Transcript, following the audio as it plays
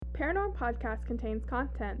Paranorm Podcast contains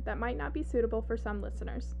content that might not be suitable for some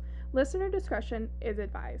listeners. Listener discretion is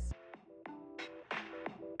advised.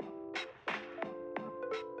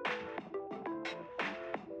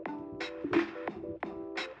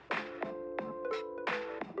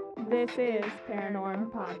 This is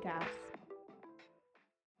Paranorm Podcast.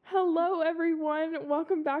 Hello, everyone.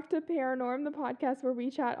 Welcome back to Paranorm, the podcast where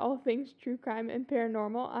we chat all things true crime and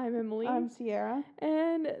paranormal. I'm Emily. I'm Sierra.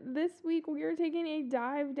 And this week we are taking a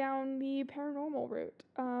dive down the paranormal route.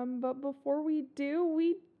 But before we do,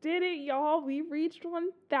 we did it, y'all. We reached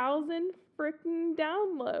 1,000 freaking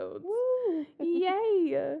downloads. Woo!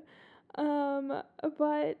 Yay!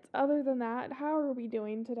 But other than that, how are we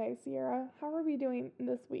doing today, Sierra? How are we doing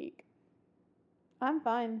this week? I'm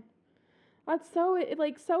fine. That's so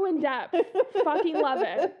in depth. Fucking love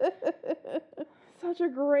it. Such a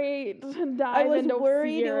great dive into I was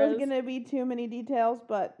worried Sierra's. it was going to be too many details,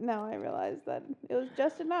 but now I realized that it was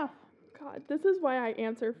just enough. God, this is why I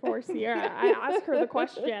answer for Sierra. I ask her the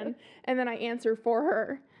question, and then I answer for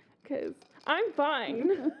her. Because I'm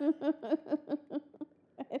fine.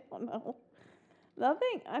 I don't know.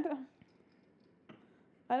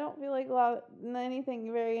 I don't feel like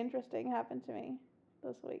anything very interesting happened to me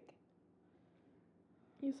this week.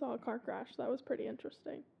 You saw a car crash. That was pretty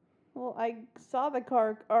interesting. Well, I saw the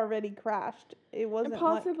car already crashed. It wasn't And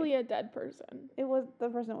possibly a dead person. The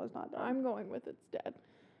person was not dead. I'm going with it's dead.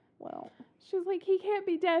 Well. She's like, he can't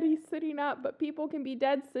be dead. He's sitting up, but people can be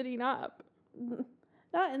dead sitting up.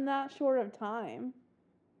 Not in that short of time.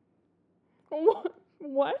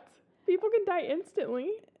 What? People can die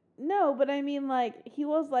instantly. No, but I mean, like, he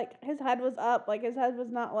was, like, his head was up. Like, his head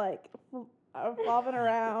was not, like, flopping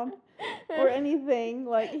around or anything.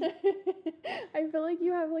 Like, I feel like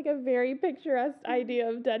you have, like, a very picturesque idea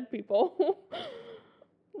of dead people.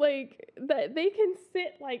 Like, that they can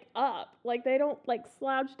sit, like, up. Like, they don't, like,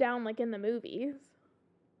 slouch down like in the movies.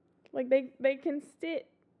 Like, they can sit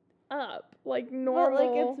up, like,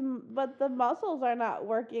 normal. But the muscles are not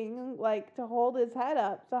working, like, to hold his head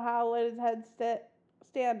up. So how would his head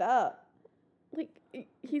stand up? Like,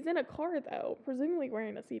 he's in a car, though, presumably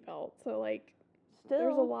wearing a seatbelt. So, like, Still.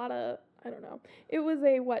 there's a lot of, I don't know. It was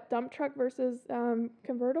a, dump truck versus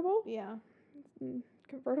convertible? Yeah.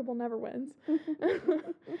 Convertible never wins.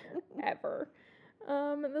 Ever.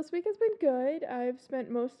 This week has been good. I've spent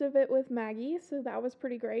most of it with Maggie, so that was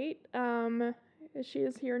pretty great. She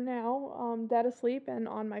is here now, dead asleep and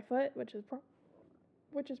on my foot, which is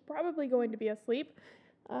probably going to be asleep.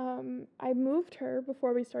 I moved her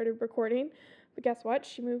before we started recording, but guess what?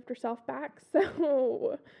 She moved herself back,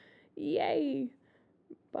 so yay.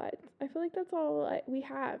 But I feel like that's all we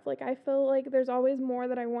have. Like, I feel like there's always more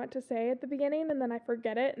that I want to say at the beginning, and then I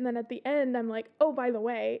forget it, and then at the end, I'm like, oh, by the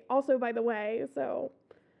way, so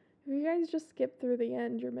if you guys just skip through the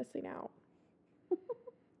end, you're missing out.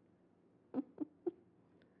 But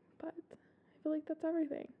I feel like that's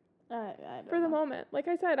everything. I don't For the know. moment. Like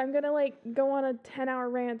I said, I'm gonna, go on a 10-hour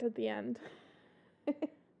rant at the end.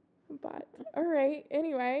 But, alright,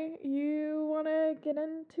 anyway, you want to get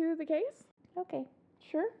into the case? Okay.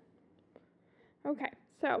 Sure. Okay,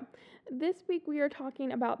 so this week we are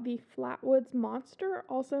talking about the Flatwoods Monster,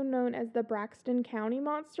 also known as the Braxton County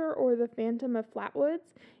Monster or the Phantom of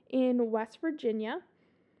Flatwoods in West Virginia.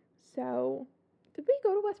 So, did we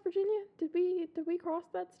go to West Virginia? Did we cross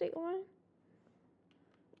that state line?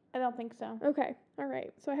 I don't think so. Okay, all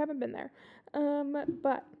right. So I haven't been there.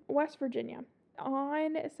 But West Virginia.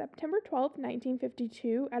 On September 12th,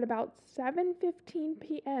 1952, at about 7:15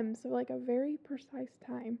 p.m., so like a very precise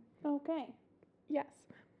time. Okay. Yes.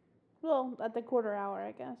 Well, at the quarter hour,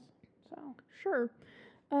 I guess. So. Sure.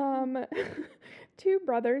 Two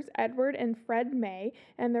brothers, Edward and Fred May,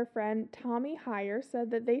 and their friend Tommy Heyer said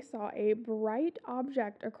that they saw a bright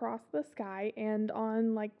object across the sky and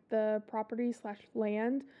on the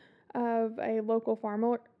property/land of a local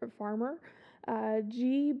farmer,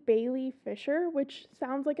 G. Bailey Fisher, which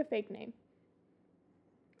sounds like a fake name.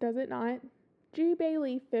 Does it not? G.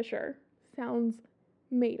 Bailey Fisher sounds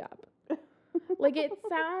made up. It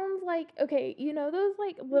sounds like, okay, you know those,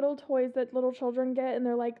 little toys that little children get, and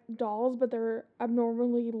they're, dolls, but they're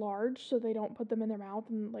abnormally large, so they don't put them in their mouth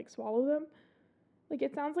and, swallow them?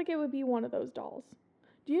 It sounds like it would be one of those dolls.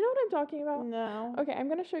 Do you know what I'm talking about? No. Okay, I'm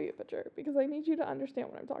going to show you a picture, because I need you to understand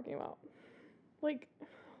what I'm talking about.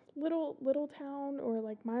 Little Town, or,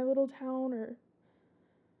 My Little Town, or...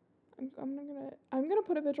 I'm gonna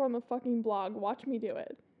put a picture on the fucking blog. Watch me do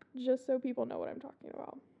it. Just so people know what I'm talking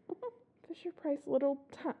about. Fisher Price Little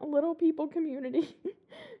People Community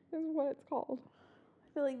is what it's called.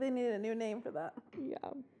 feel like they needed a new name for that. Yeah.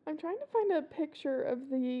 I'm trying to find a picture of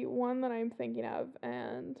the one that I'm thinking of,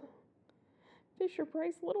 and Fisher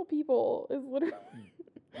Price Little People is literally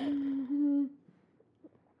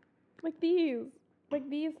like these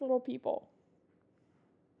little people.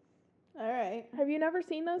 All right. Have you never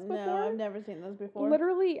seen those before? No, I've never seen those before.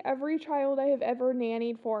 Literally every child I have ever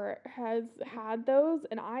nannied for has had those,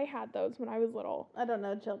 and I had those when I was little. I don't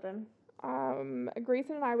know children.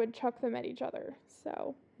 Grayson and I would chuck them at each other,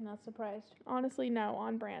 so Not surprised. honestly, no,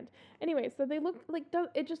 on brand. Anyway, so they look like,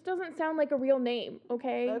 it just doesn't sound like a real name,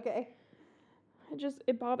 okay? Okay.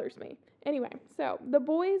 It bothers me. Anyway, so the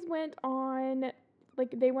boys went on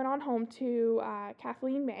home to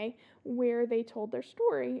Kathleen May, where they told their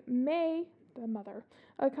story. May, the mother,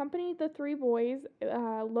 accompanied the three boys.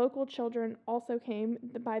 Local children also came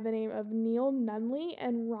by the name of Neil Nunley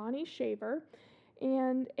and Ronnie Shaver,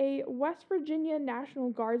 and a West Virginia National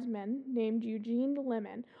Guardsman named Eugene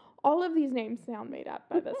Lemon. All of these names sound made up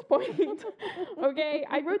by this point. Okay,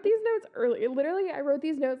 I wrote these notes early. Literally, I wrote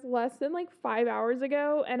these notes less than 5 hours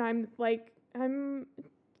ago, and I'm 3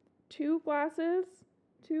 glasses.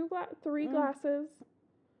 I feel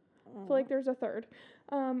like there's a third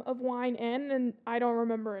of wine in, and I don't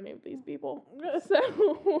remember any of these people.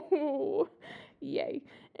 So, yay.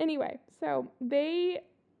 Anyway, so they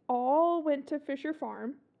all went to Fisher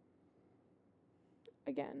Farm.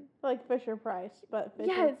 Again. Like Fisher Price, but Fisher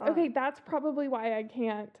Yes, Farm. okay, that's probably why I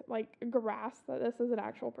can't, grasp that this is an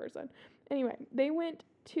actual person. Anyway, they went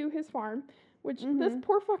to his farm, which this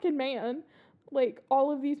poor fucking man,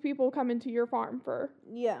 all of these people come into your farm for.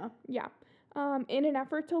 Yeah. Yeah. In an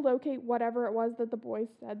effort to locate whatever it was that the boys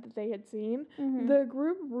said that they had seen, Mm-hmm. the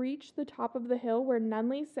group reached the top of the hill where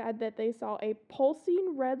Nunley said that they saw a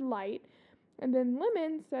pulsing red light, and then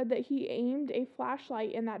Lemon said that he aimed a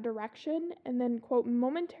flashlight in that direction and then, quote,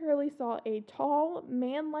 momentarily saw a tall,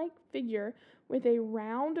 man-like figure with a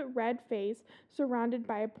round red face surrounded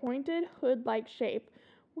by a pointed hood-like shape,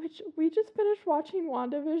 which we just finished watching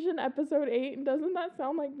WandaVision episode 8, and doesn't that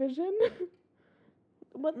sound like Vision?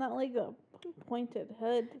 But not like a pointed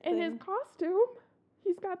hood thing. In his costume,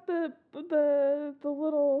 he's got the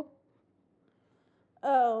little...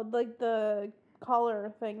 Oh, like the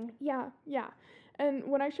collar thing. Yeah. And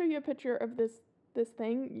when I show you a picture of this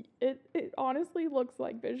thing, it honestly looks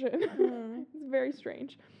like Vision. It's very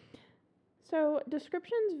strange. So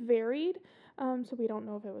descriptions varied, so we don't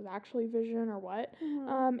know if it was actually Vision or what.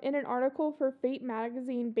 In an article for Fate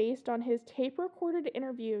magazine based on his tape-recorded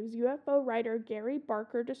interviews, UFO writer Gary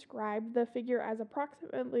Barker described the figure as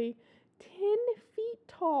approximately 10 feet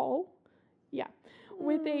tall. Yeah.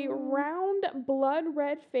 With a round,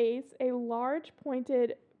 blood-red face, a large,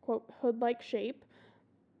 pointed, quote, hood-like shape.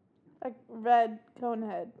 Like red cone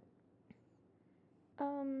head.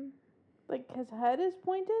 Like his head is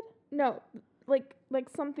pointed? No, like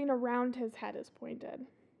something around his head is pointed.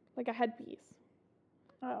 Like a headpiece.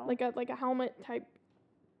 Oh. Like a helmet type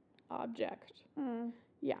object. Mm.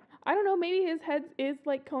 Yeah. I don't know, maybe his head is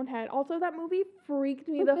like cone head. Also, that movie freaked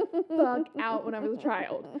me the fuck out when I was a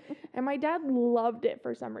child. And my dad loved it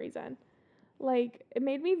for some reason. It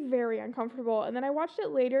made me very uncomfortable. And then I watched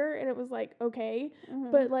it later and it was okay.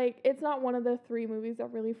 Mm-hmm. But it's not one of the 3 movies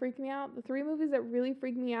that really freaked me out. The 3 movies that really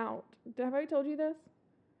freaked me out. Have I told you this?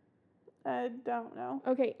 I don't know.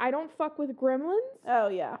 Okay, I don't fuck with Gremlins. Oh,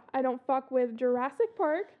 yeah. I don't fuck with Jurassic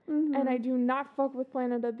Park. Mm-hmm. And I do not fuck with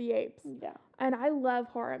Planet of the Apes. Yeah. And I love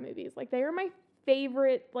horror movies. They are my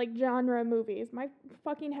favorite, genre movies. My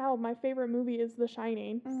fucking hell, my favorite movie is The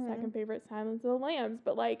Shining. Mm-hmm. Second favorite, Silence of the Lambs.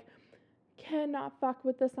 But, cannot fuck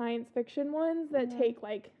with the science fiction ones that take,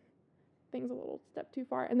 things a little step too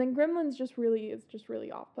far. And then Gremlins is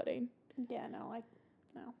really off-putting. Yeah, no.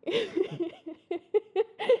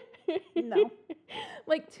 No.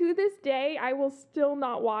 To this day, I will still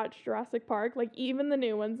not watch Jurassic Park. Even the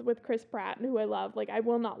new ones with Chris Pratt, who I love. I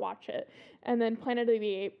will not watch it. And then Planet of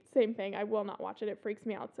the Apes, same thing. I will not watch it. It freaks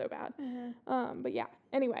me out so bad. Mm-hmm. But yeah.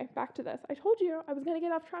 Anyway, back to this. I told you I was going to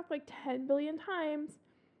get off track 10 billion times.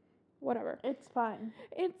 Whatever. It's fine.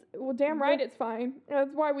 Well, damn right it's fine.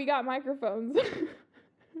 That's why we got microphones.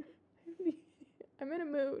 I'm in a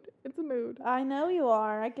mood. It's a mood. I know you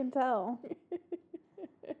are. I can tell.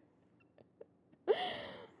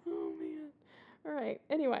 Oh, man. All right.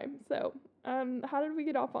 Anyway, so, how did we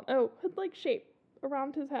get off on... Oh, hood-like shape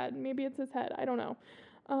around his head. Maybe it's his head. I don't know.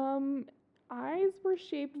 Eyes were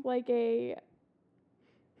shaped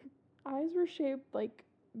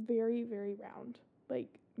very, very round.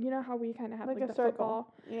 You know how we kind of have, a the circle.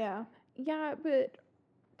 football? Yeah. Yeah, but...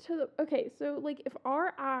 Okay, so, if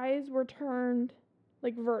our eyes were turned,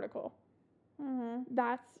 vertical... Mm-hmm.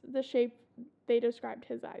 That's the shape they described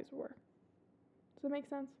his eyes were. Does that make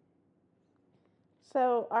sense?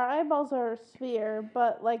 So our eyeballs are a sphere,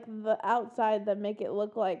 but like the outside that make it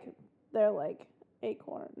look like they're like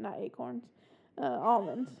not acorns,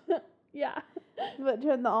 almonds. Yeah. But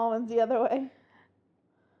turn the almonds the other way.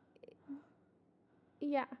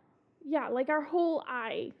 Yeah. Yeah, like our whole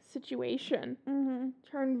eye situation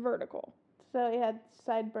turned vertical. So he had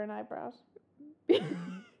sideburn eyebrows.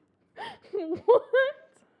 What?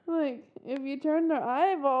 Like, if you turn their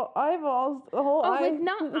eyeballs, the whole eye. Like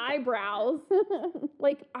not eyebrows.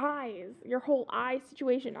 Like eyes. Your whole eye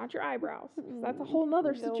situation, not your eyebrows. 'Cause that's a whole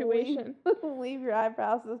nother situation. Leave your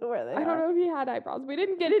eyebrows where they are. I don't know if he had eyebrows. We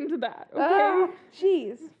didn't get into that, okay?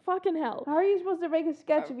 Jeez. Fucking hell. How are you supposed to make a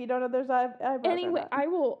sketch if you don't know there's eyebrows? Anyway, I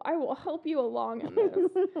will help you along in this.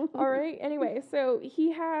 All right. Anyway, so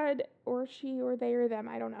he had, or she, or they, or them,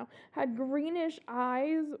 I don't know, had greenish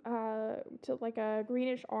eyes, to like a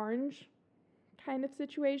greenish orange kind of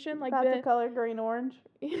situation, like That's the color green orange.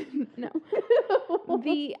 No,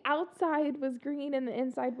 the outside was green and the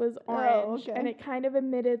inside was orange, okay. and it kind of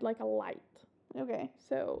emitted like a light. Okay.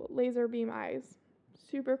 So laser beam eyes,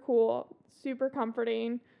 super cool, super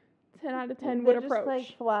comforting. 10 out of 10 They're would approach. just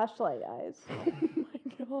like flashlight eyes. Oh my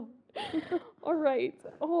god. All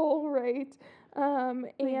right. And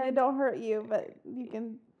They don't hurt you, but you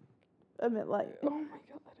can emit light. oh my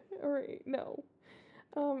god. All right. No.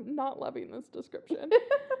 Not loving this description.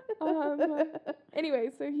 Anyway,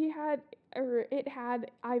 so it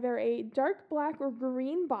had either a dark black or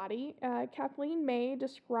green body. Kathleen May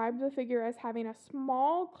described the figure as having a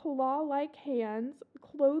small claw-like hands,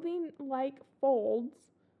 clothing-like folds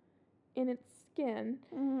in its skin,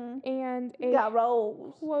 and a got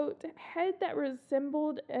rolls. quote head that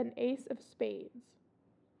resembled an ace of spades.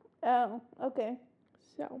 Oh, okay.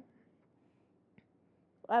 So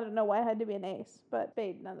I don't know why it had to be an ace, but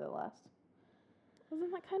spade nonetheless.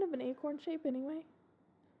 wasn't that kind of an acorn shape anyway?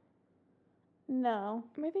 No.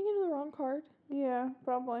 Am I thinking of the wrong card? Yeah,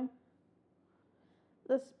 probably.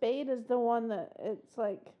 The spade is the one that it's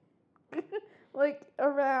like like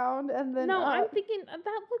around and then No, up. I'm thinking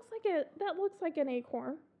that looks like an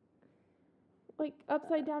acorn. Like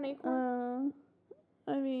upside down acorn.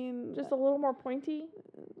 I mean, Just a little more pointy.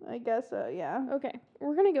 I guess so, yeah. Okay.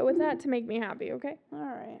 We're going to go with that to make me happy, okay? All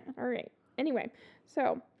right. All right. Anyway,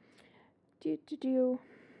 so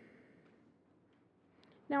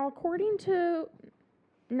Now according to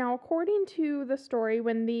the story,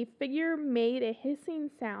 when the figure made a hissing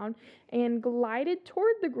sound and glided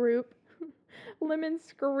toward the group, Lemon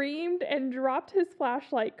screamed and dropped his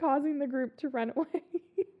flashlight, causing the group to run away.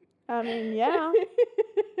 I mean, yeah.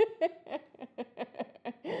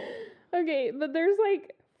 Okay, but there's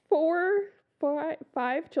like four or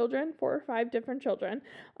five different children,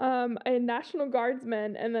 a National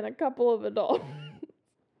Guardsman, and then a couple of adults.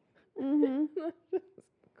 Mhm. That just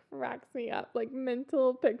cracks me up, like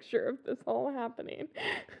mental picture of this all happening.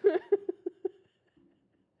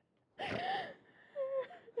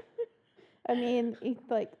 I mean,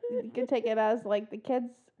 like you could take it as like the kids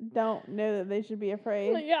don't know that they should be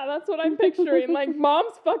afraid. Yeah, that's what I'm picturing. Like,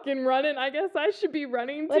 mom's fucking running. I guess I should be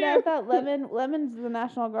running too. But I thought Lemon's the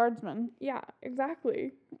National Guardsman. Yeah,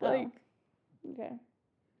 exactly. Oh. Like, Okay.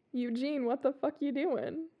 Eugene, what the fuck you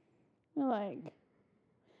doing? Like,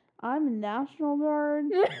 I'm a National Guard.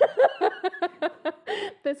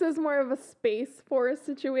 This is more of a Space Force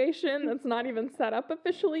situation that's not even set up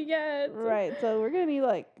officially yet. Right, so we're gonna need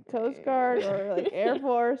like Coast Guard or like Air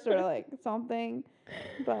Force or like something.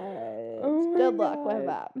 But good luck with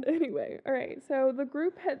that. Anyway, all right. So the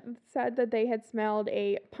group had said that they had smelled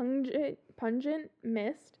a pungent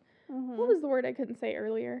mist. Mm-hmm. What was the word I couldn't say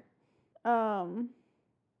earlier?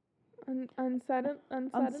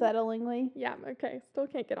 Unsettlingly. Yeah, okay. Still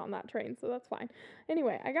can't get on that train, so that's fine.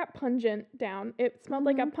 Anyway, I got pungent down. It smelled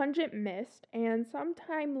like a pungent mist, and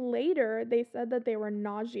sometime later they said that they were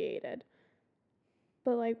nauseated.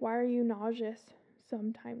 But like, why are you nauseous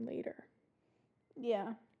sometime later?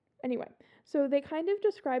 Yeah. Anyway, so they kind of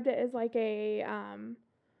described it as like a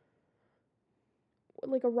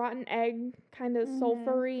rotten egg, kind of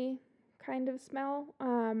sulfury kind of smell.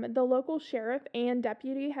 The local sheriff and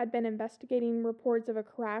deputy had been investigating reports of a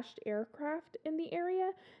crashed aircraft in the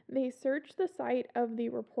area. They searched the site of the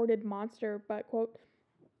reported monster, but, quote,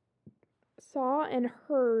 saw and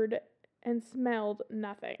heard and smelled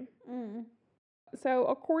nothing. So,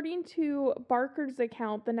 according to Barker's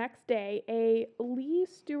account, the next day, a Lee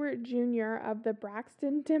Stewart Jr. of the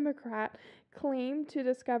Braxton Democrat claimed to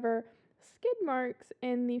discover skid marks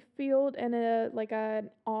in the field and an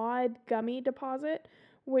odd gummy deposit,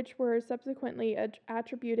 which were subsequently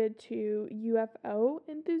attributed to UFO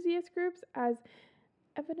enthusiast groups as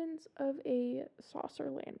evidence of a saucer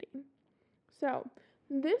landing. So,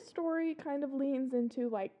 this story kind of leans into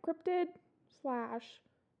like cryptid slash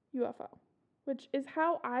UFO, which is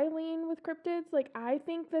how I lean with cryptids. Like, I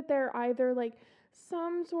think that they're either like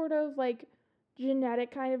some sort of like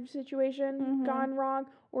genetic kind of situation gone wrong,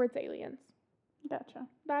 or it's aliens. Gotcha.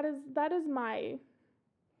 That is my.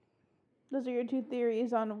 Those are your two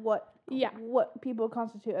theories on what people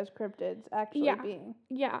constitute as cryptids actually being.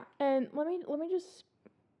 Yeah, and let me just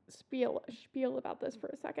spiel about this for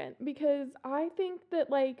a second, because I think that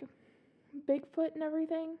like Bigfoot and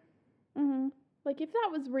everything, like if that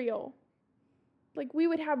was real, like we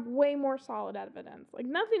would have way more solid evidence. Like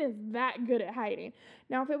nothing is that good at hiding.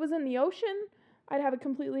 Now if it was in the ocean, I'd have a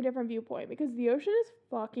completely different viewpoint, because the ocean is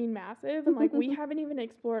fucking massive and like we haven't even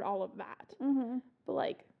explored all of that. But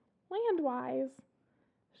like land wise,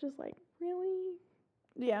 it's just like, really?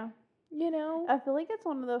 Yeah. You know? I feel like it's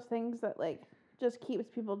one of those things that like just keeps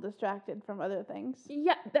people distracted from other things.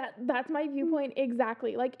 Yeah, that's my viewpoint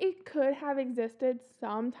exactly. Like it could have existed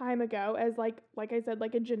some time ago as like I said,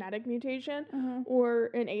 like a genetic mutation, or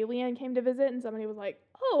an alien came to visit and somebody was like,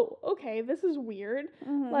 "Oh, okay, this is weird.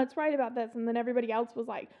 Let's write about this." And then everybody else was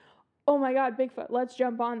like, "Oh my God, Bigfoot, let's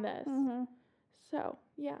jump on this." So,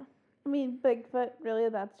 yeah. I mean, Bigfoot, really,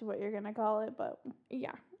 that's what you're gonna call it, but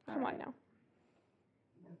yeah, come on now.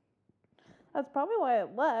 That's probably why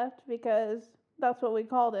it left, because that's what we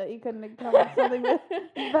called it. You couldn't come up with something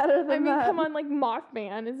better than that. Come on, like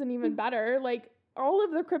Mothman isn't even better. Like all of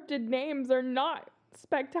the cryptid names are not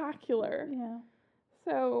spectacular. Yeah.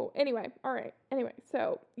 So anyway, all right. Anyway,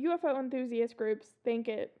 so UFO enthusiast groups think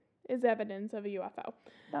it is evidence of a UFO.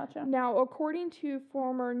 Gotcha. Now, according to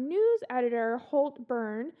former news editor Holt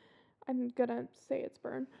Byrne, I'm gonna say it's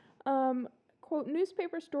Byrne. Quote,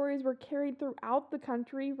 newspaper stories were carried throughout the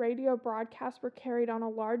country. Radio broadcasts were carried on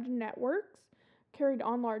large networks,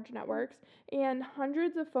 and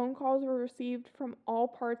hundreds of phone calls were received from all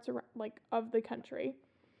parts of the country.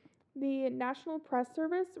 The National Press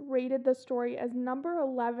Service rated the story as number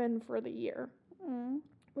 11 for the year,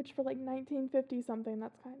 which for like 1950 something,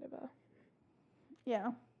 that's kind of a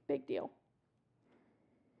big deal.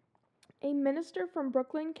 A minister from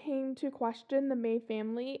Brooklyn came to question the May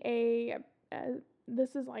family.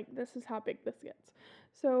 This is how big this gets.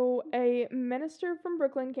 So a minister from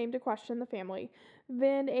Brooklyn came to question the family.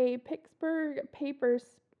 Then a Pittsburgh paper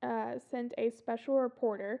sent a special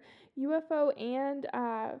reporter. UFO and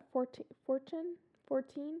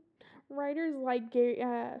 14 writers like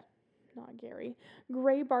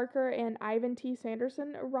Gray Barker and Ivan T.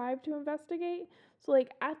 Sanderson arrived to investigate. So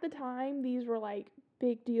like at the time, these were like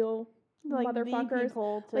big deal like motherfuckers the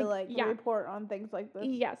people to report on things like this.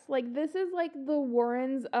 Yes, like this is like the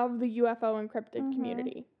Warrens of the UFO and cryptid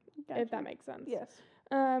community, if that makes sense. Yes.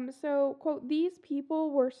 So, quote, these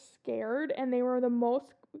people were scared, and they were the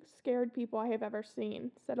most scared people I have ever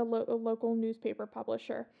seen, said a local newspaper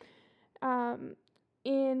publisher. In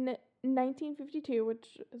 1952,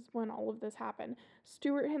 which is when all of this happened,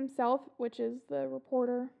 Stewart himself, which is the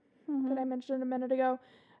reporter that I mentioned a minute ago,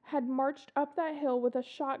 had marched up that hill with a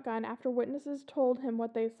shotgun after witnesses told him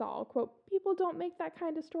what they saw. Quote, people don't make that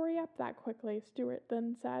kind of story up that quickly, Stewart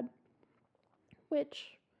then said.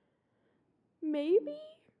 Which, maybe?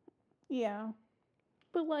 Yeah.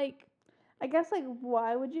 But, like... I guess, like,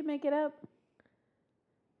 why would you make it up?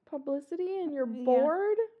 Publicity and you're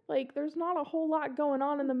bored? Like, there's not a whole lot going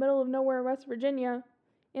on in the middle of nowhere, West Virginia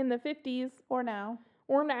in the 50s. Or now.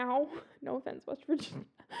 No offense, West Virginia.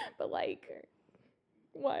 But, like...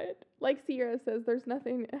 What? Like Sierra says, there's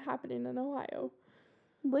nothing happening in Ohio.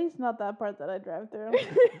 At least not that part that I drive through.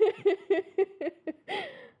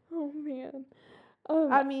 Oh, man.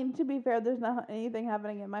 I mean, to be fair, there's not anything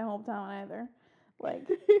happening in my hometown either. Like.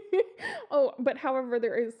 Oh, but however,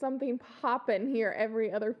 there is something popping here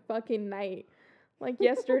every other fucking night. Like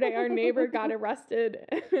yesterday, our neighbor got arrested,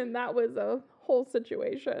 and that was a whole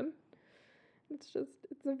situation. It's a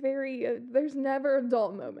very, there's never a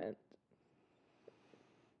dull moment.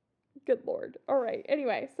 Good Lord. All right.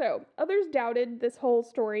 Anyway, so others doubted this whole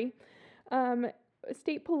story.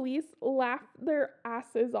 State police laughed their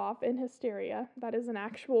asses off in hysteria. That is an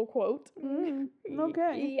actual quote.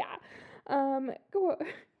 Okay. Yeah.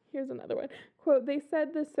 Here's another one. Quote, they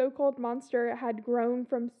said the so-called monster had grown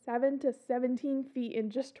from 7 to 17 feet in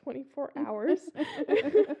just 24 hours.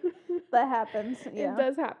 That happens. Yeah. It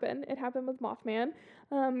does happen. It happened with Mothman.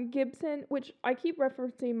 Gibson, which I keep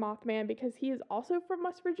referencing Mothman because he is also from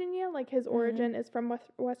West Virginia. Like his origin is from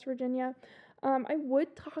West Virginia. I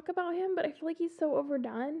would talk about him, but I feel like he's so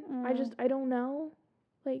overdone. I don't know.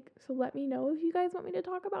 Like, so let me know if you guys want me to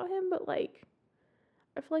talk about him, but like,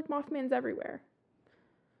 I feel like Mothman's everywhere.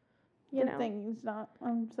 You Good know? thing he's not.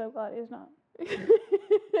 I'm so glad he's not.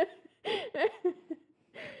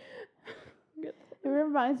 It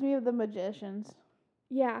reminds me of the Magicians.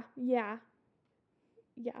 Yeah, it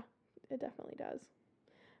definitely does.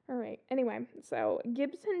 All right. Anyway, so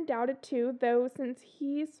Gibson doubted too, though, since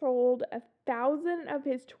he sold 1,000 of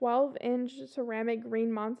his 12-inch ceramic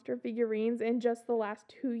green monster figurines in just the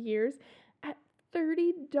last 2 years at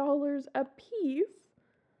 $30 a piece.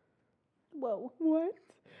 Whoa. What?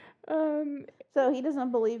 So he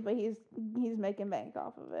doesn't believe, but he's making bank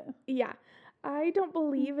off of it. Yeah. I don't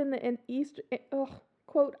believe in the Easter.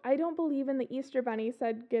 Quote, I don't believe in the Easter Bunny,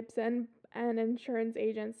 said Gibson, an insurance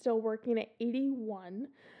agent still working at 81.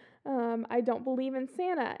 I don't believe in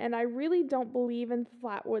Santa, and I really don't believe in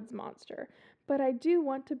Flatwoods Monster. But I do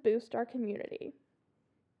want to boost our community.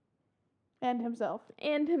 And himself.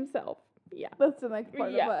 Yeah. That's the next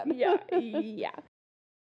part of that. Yeah.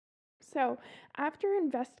 So, after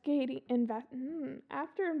investigating,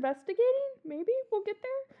 maybe we'll get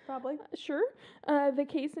there. Probably. Sure. The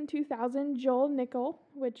case in 2000, Joel Nickel,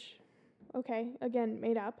 which, okay, again,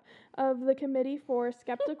 made up, of the Committee for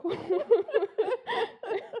Skeptical.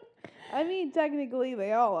 I mean, technically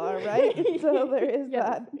they all are, right? So there is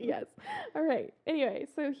that. Yes. All right. Anyway,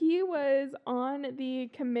 so he was on the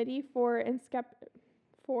Committee for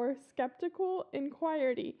Skeptical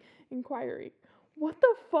Inquiry. What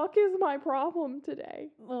the fuck is my problem today?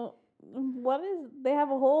 Well, they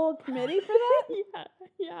have a whole committee for that?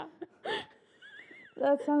 Yeah.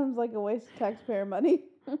 That sounds like a waste of taxpayer money.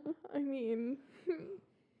 I mean,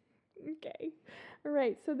 okay. All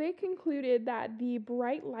right, so they concluded that the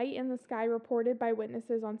bright light in the sky reported by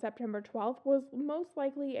witnesses on September 12th was most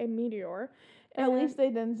likely a meteor. At least they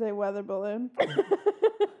didn't say weather balloon.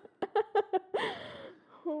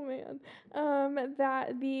 Oh, man.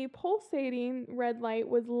 That the pulsating red light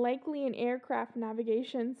was likely an aircraft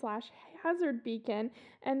navigation / hazard beacon,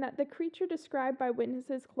 and that the creature described by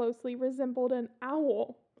witnesses closely resembled an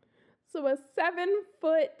owl. So a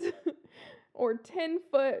 7-foot or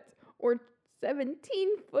 10-foot or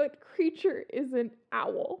 17-foot creature is an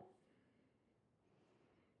owl.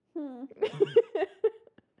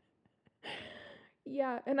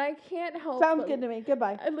 Yeah, and I can't help. Sounds good to me.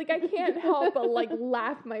 Goodbye. I can't help but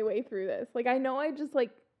laugh my way through this. I know I just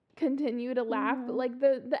continue to laugh, but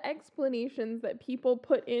the explanations that people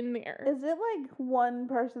put in there. Is it one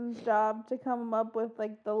person's job to come up with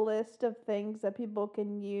the list of things that people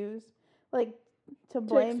can use,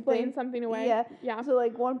 to explain something away? Yeah. So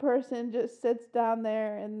one person just sits down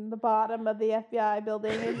there in the bottom of the FBI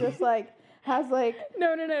building and just has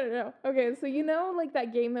No. Okay, so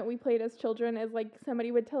that game that we played as children is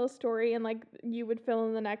somebody would tell a story and you would fill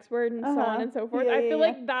in the next word and so on and so forth. I feel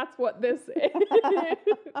like that's what this is.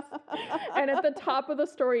 And at the top of the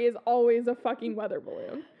story is always a fucking weather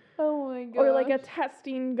balloon. Oh my god. Or a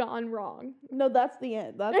testing gone wrong. No, that's the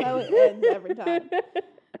end. That's how it ends every time.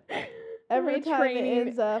 Every time it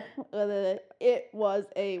ends up, it was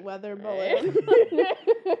a weather balloon.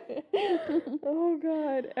 Oh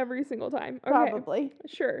god, every single time. Okay, probably.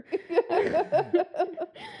 Sure.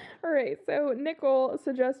 All right, so Nickel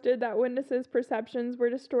suggested that witnesses' perceptions were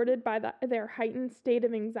distorted by their heightened state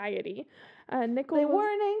of anxiety. They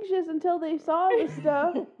weren't anxious until they saw the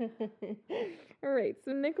stuff. All right,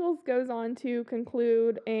 so Nichols goes on to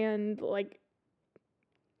conclude and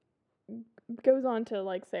goes on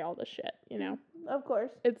to say all the shit, Of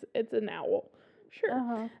course. It's an owl. Sure.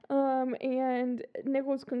 Uh-huh. And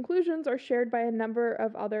Nichols' conclusions are shared by a number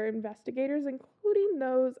of other investigators, including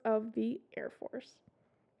those of the Air Force.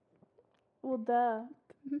 Well, duh.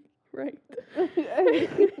 Right.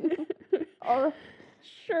 Or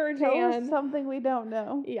sure, tell Jan. us something we don't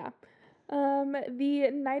know. Yeah. The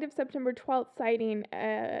night of September 12th sighting,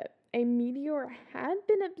 a meteor had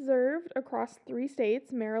been observed across 3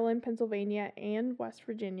 states, Maryland, Pennsylvania, and West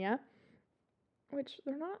Virginia, which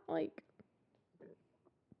they're not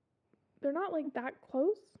that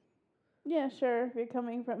close. Yeah, sure, if you're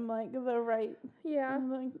coming from the right. Yeah.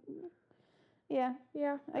 Yeah.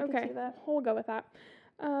 I okay. can see that. We'll go with that.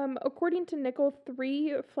 According to Nickel,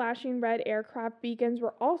 3 flashing red aircraft beacons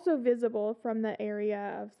were also visible from the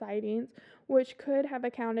area of sightings, which could have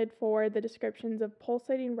accounted for the descriptions of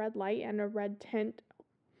pulsating red light and a red tint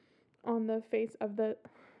on the face of the...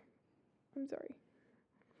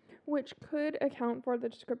 Which could account for the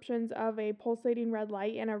descriptions of a pulsating red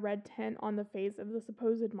light and a red tint on the face of the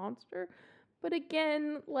supposed monster. But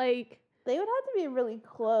again, they would have to be really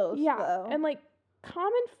close, though. And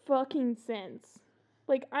common fucking sense.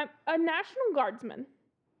 I'm a National Guardsman.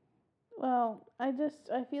 Well, I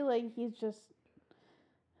feel like he's just,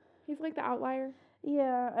 He's like the outlier.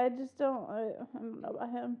 yeah, I don't know about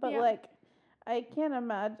him, but Yeah. like, I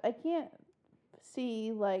can't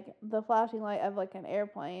see like the flashing light of like an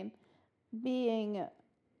airplane being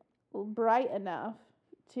bright enough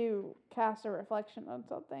to cast a reflection on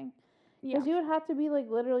something. Yeah. Because you would have to be like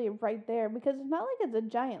literally right there, because it's not like it's a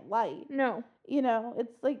giant light. No. You know,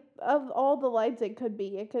 it's like of all the lights it could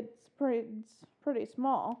be, it's pretty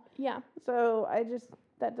small. Yeah. So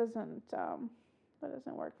that doesn't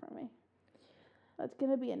work for me. That's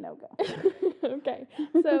gonna be a no-go. Okay.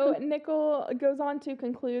 So Nickel goes on to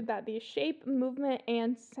conclude that the shape, movement,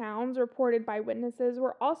 and sounds reported by witnesses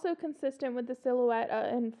were also consistent with the silhouette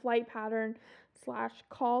and flight pattern /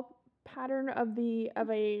 call pattern of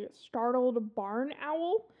a startled barn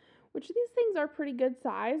owl, which these things are pretty good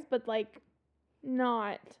size, but like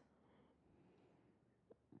not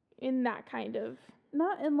in that kind of.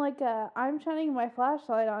 Not in like a, I'm shining my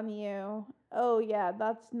flashlight on you. Oh yeah,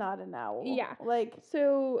 that's not an owl. Yeah. Like,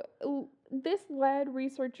 So this led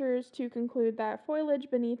researchers to conclude that foliage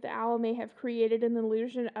beneath the owl may have created an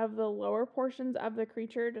illusion of the lower portions of the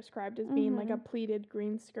creature, described as being like a pleated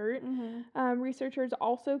green skirt. Researchers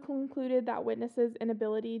also concluded that witnesses'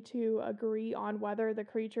 inability to agree on whether the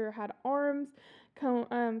creature had arms,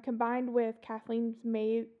 combined with Kathleen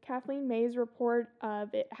May's report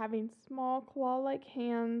of it having small claw-like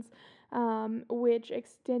hands, which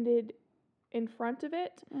extended in front of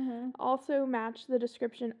it, also matched the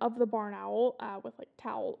description of the barn owl with like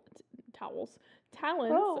talons.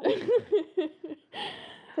 Oh.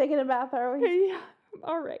 Taking a bath, are we? Yeah.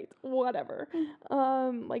 All right. Whatever.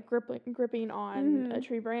 Like gripping on a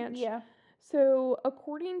tree branch. Yeah. So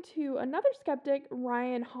according to another skeptic,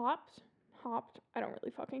 Ryan Hopped. I don't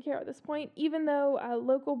really fucking care at this point. Even though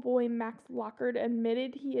local boy Max Lockard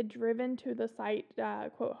admitted he had driven to the site,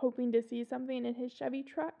 quote, hoping to see something in his Chevy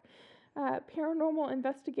truck. Paranormal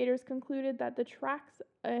investigators concluded that the tracks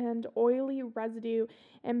and oily residue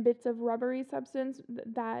and bits of rubbery substance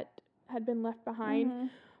that had been left behind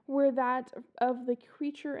were that of the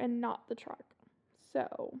creature and not the truck.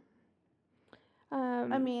 So,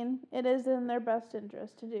 I mean, it is in their best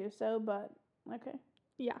interest to do so, but okay.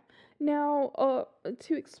 Yeah. Now,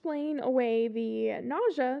 to explain away the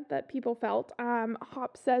nausea that people felt,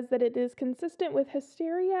 Hop says that it is consistent with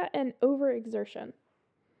hysteria and overexertion.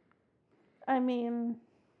 I mean,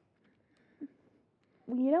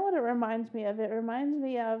 you know what it reminds me of? It reminds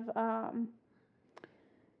me of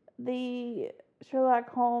the Sherlock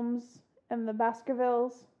Holmes and the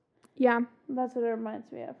Baskervilles. Yeah. That's what it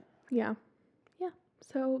reminds me of. Yeah. Yeah.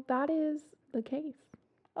 So that is the case.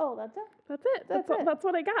 Oh, that's it? That's it. That's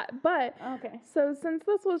what I got. But okay. So since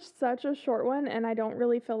this was such a short one and I don't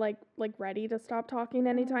really feel like ready to stop talking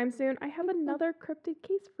anytime soon, I have another cryptid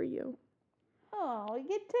case for you. Oh, we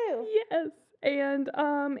get two. Yes. And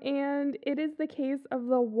it is the case of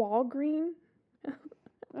the Walgreen.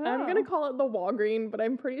 I'm going to call it the Walgreen, but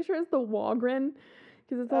I'm pretty sure it's the Walgren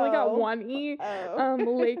because it's only got one E.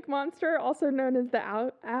 Lake monster, also known as the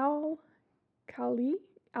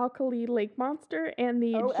Alkali lake monster, and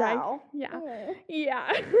the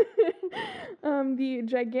the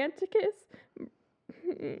Giganticus.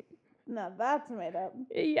 No, that's made up.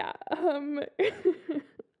 Yeah.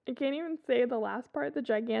 I can't even say the last part. The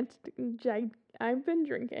I've been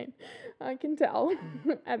drinking. I can tell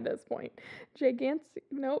at this point.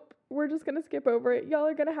 Nope. We're just gonna skip over it. Y'all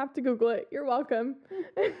are gonna have to Google it. You're welcome.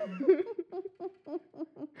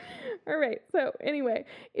 All right. So anyway,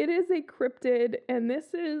 it is a cryptid, and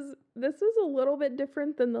this is a little bit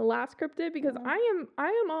different than the last cryptid because I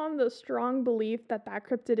am on the strong belief that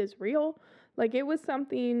cryptid is real. Like it was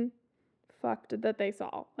something fucked that they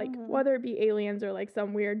saw, like whether it be aliens or like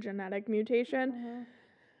some weird genetic mutation.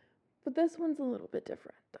 But this one's a little bit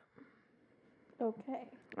different. Okay.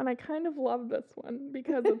 And I kind of love this one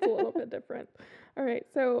because it's a little bit different. All right.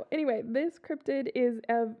 So anyway, this cryptid is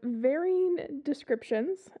of varying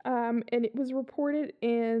descriptions, and it was reported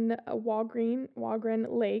in Walgren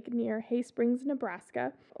Lake near Hay Springs,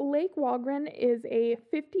 Nebraska. Lake Walgren is a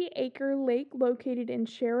 50-acre lake located in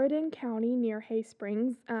Sheridan County near Hay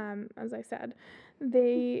Springs. As I said,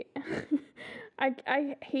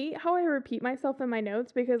 I hate how I repeat myself in my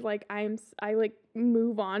notes because like I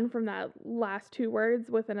move on from that last two words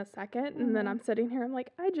within a second, and then I'm sitting here, I'm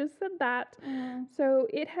like, I just said that. So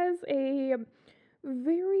it has a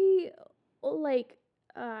very like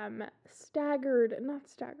not staggered.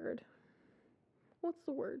 What's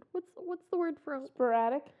the word? What's the word for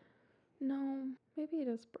sporadic? No, maybe it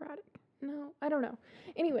is sporadic. No, I don't know.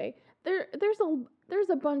 Anyway, there's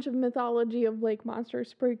a bunch of mythology of lake monsters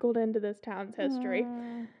sprinkled into this town's history.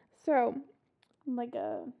 So, Like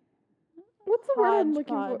a what's the word I'm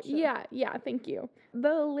looking for? hodgepodge. Yeah, thank you.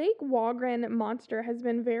 The Lake Wagran monster has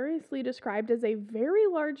been variously described as a very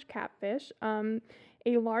large catfish, a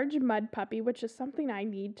large mud puppy, which is something I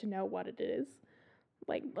need to know what it is.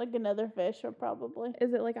 Like another fish, or probably.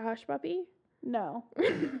 Is it like a hush puppy? No.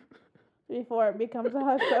 Before it becomes a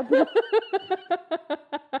hush puppy.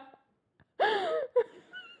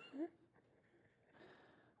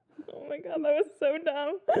 Oh my god, that was so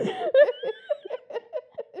dumb.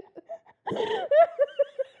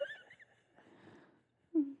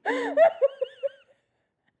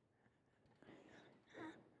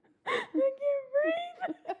 I can't breathe.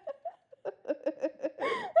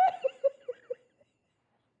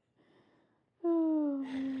 Oh,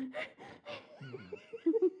 man.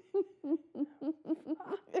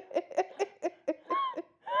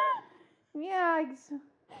 Yikes.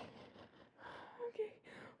 Okay.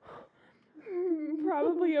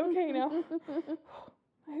 Probably okay now.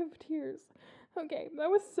 I have tears. Okay, that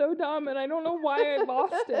was so dumb and I don't know why I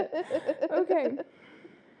lost it. Okay.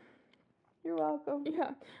 You're welcome.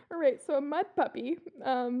 Yeah. All right, so a mud puppy.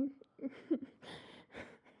 Nope.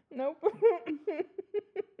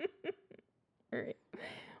 All right.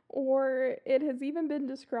 Or it has even been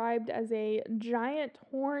described as a giant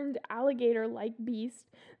horned alligator-like beast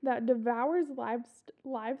that devours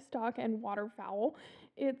livestock and waterfowl.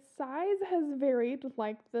 Its size has varied,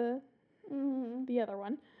 like the other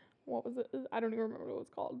one. What was it? I don't even remember what it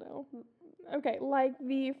was called now. Okay, like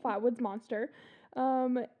the Flatwoods monster.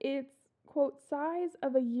 Its quote size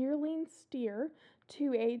of a yearling steer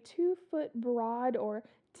to a 2-foot broad or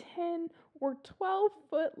 10 or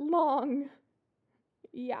 12-foot long.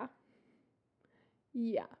 Yeah.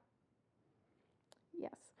 Yes.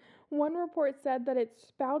 One report said that it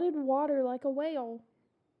spouted water like a whale.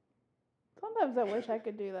 Sometimes I wish I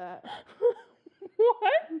could do that.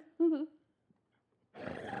 What?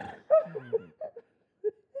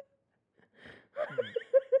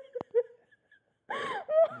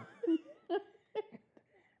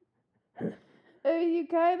 I mean, you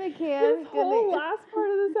kind of can. This whole last part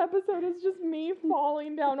of this episode is just me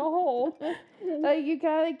falling down a hole. You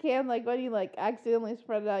kind of can, like, when you, like, accidentally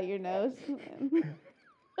spread out your nose.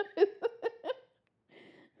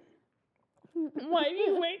 Why do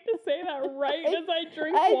you wait to say that right as I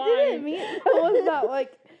drink I wine? didn't mean that was not,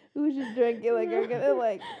 like, who's just drinking, like, are gonna,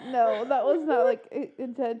 like, no, that was not, like,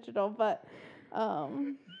 intentional, but,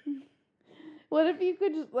 what if you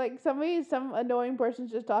could just, like, some annoying person's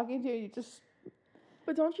just talking to you, and you just...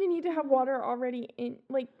 But don't you need to have water already in,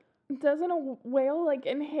 like, doesn't a whale, like,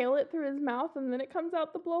 inhale it through his mouth and then it comes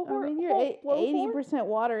out the blowhole? I mean, you're 80%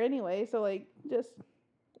 water anyway, so, like, just...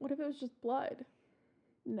 What if it was just blood?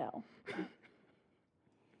 No.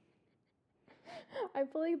 I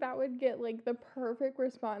feel like that would get, like, the perfect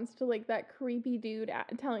response to, like, that creepy dude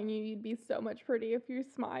telling you you'd be so much pretty if you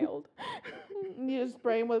smiled. You just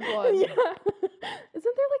spray him with blood. Yeah. Isn't there,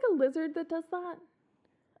 like, a lizard that does that?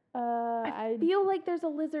 I feel like there's a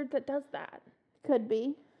lizard that does that. Could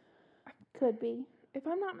be. If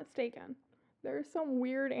I'm not mistaken, there's some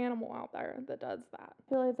weird animal out there that does that. I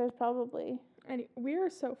feel like there's probably. And we are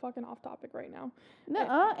so fucking off topic right now.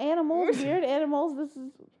 Animals, weird animals.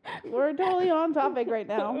 We're totally on topic right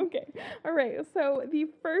now. Okay. All right. So the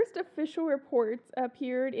first official reports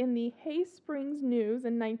appeared in the Hay Springs News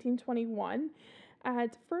in 1921.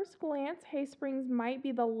 At first glance, Hay Springs might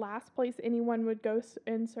be the last place anyone would go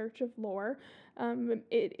in search of lore.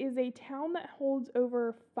 It is a town that holds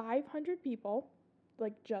over 500 people,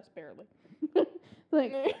 like just barely.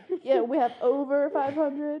 Like, yeah, we have over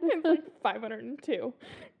 500. It's like 502.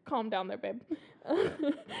 Calm down there, babe.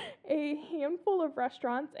 A handful of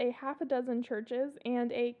restaurants, a half a dozen churches,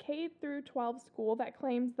 and a K-12 school that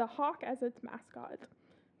claims the hawk as its mascot.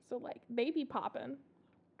 So, like, they be poppin'.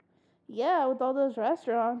 Yeah, with all those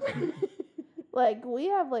restaurants. Like, we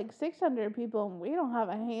have like 600 people and we don't have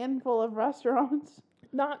a handful of restaurants.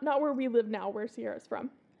 Not where we live now, where Sierra's from.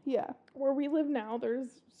 Yeah. Where we live now,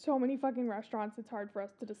 there's so many fucking restaurants, it's hard for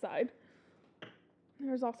us to decide.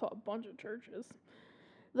 There's also a bunch of churches.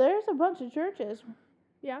 There's a bunch of churches.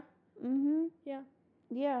 Yeah? Mm-hmm. Yeah.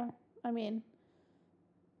 Yeah. I mean,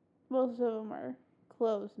 most of them are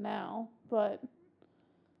closed now, but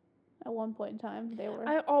at one point in time, they were.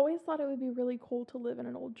 I always thought it would be really cool to live in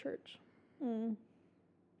an old church.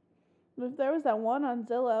 If there was that one on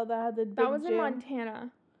Zillow that had the big That was gym. in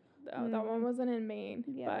Montana. That one wasn't in Maine.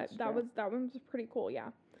 Yeah, but that one was pretty cool, yeah.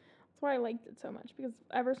 That's why I liked it so much, because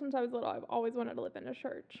ever since I was little, I've always wanted to live in a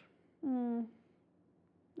church.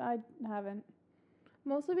 I haven't.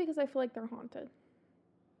 Mostly because I feel like they're haunted.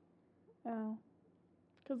 Oh.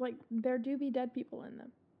 Because, like, there do be dead people in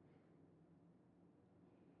them.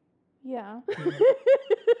 Yeah.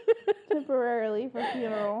 Temporarily for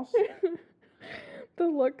funerals. The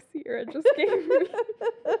look Sierra just gave me.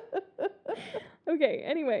 Okay,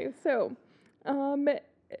 anyway, so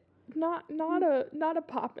not a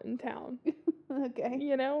poppin' town, Okay.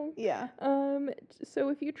 you know? Yeah. So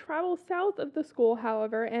if you travel south of the school,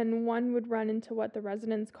 however, and one would run into what the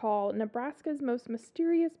residents call Nebraska's most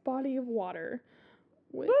mysterious body of water,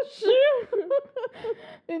 which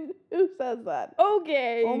And who says that?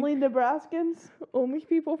 okay, Only Nebraskans? only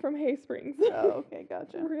people from Hay Springs. Oh, okay,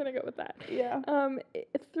 gotcha. We're gonna go with that. Yeah.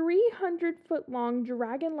 300-foot long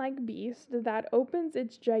dragon-like beast that opens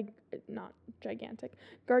its not gigantic,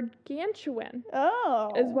 gargantuan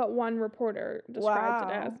Oh. is what one reporter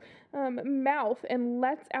described it as. Mouth and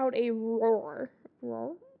lets out a roar.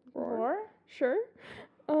 Roar? Roar? Sure.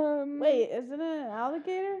 Wait, isn't it an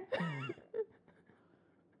alligator?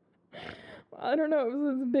 I don't know. It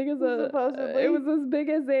was as big as Supposedly. it was as big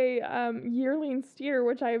as a yearling steer,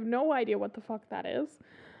 which I have no idea what the fuck that is.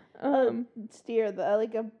 Steer,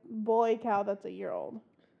 like a boy cow that's a year old.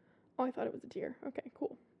 Oh, I thought it was a deer. Okay,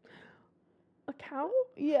 cool. A cow?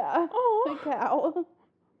 Yeah. Oh. A cow.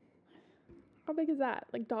 How big is that?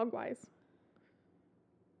 Like dog wise?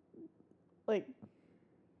 Like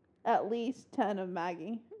at least 10 of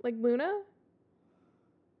Maggie. Like Luna?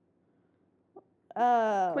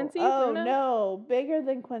 Quincy, oh Luna? no, bigger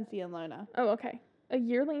than Quincy and Luna. Oh, okay. A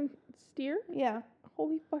yearling steer? Yeah.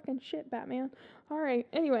 Holy fucking shit, Batman. All right.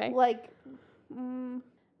 Anyway, Like,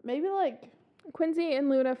 maybe like Quincy and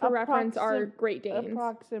Luna, for reference, are Great Danes.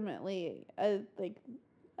 approximately like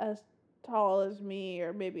as tall as me,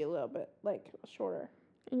 or maybe a little bit like shorter.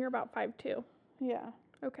 And you're about 5'2". Yeah,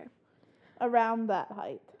 Okay. around that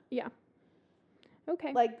height.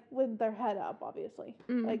 Okay. Like with their head up, obviously.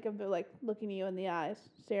 Mm. Like if they're like looking you in the eyes,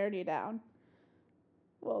 staring you down.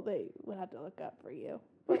 Well, they would have to look up for you.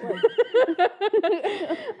 But like,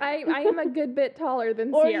 I am a good bit taller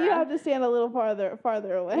than or Sierra. you have to stand a little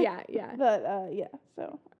farther away. Yeah. But yeah,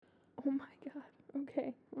 so. Oh my god.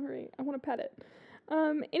 Okay. All right. I want to pet it.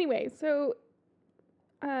 Anyway, so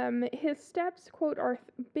his steps, quote, are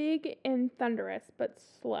big and thunderous but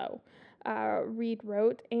slow. Reed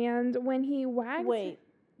wrote, and when he wags. Wait,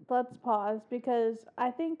 let's pause because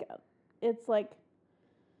I think it's like,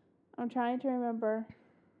 I'm trying to remember,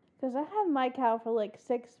 because I had my cow for like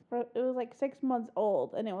it was like 6 months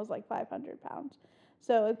old, and it was like 500 pounds.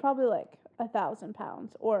 So it's probably like 1,000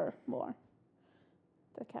 pounds or more.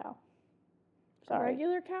 The cow. A Sorry.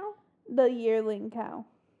 regular cow? The yearling cow.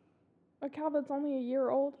 A cow that's only a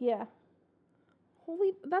year old? Yeah.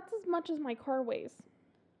 Holy, that's as much as my car weighs.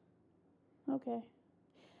 Okay.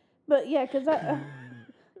 But yeah, because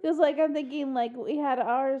like I'm thinking like we had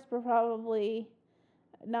ours for probably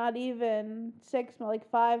not even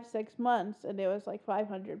 5-6 months, and it was like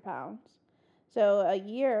 500 pounds. So a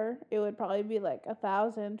year, it would probably be like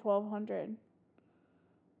 1,000, 1,200,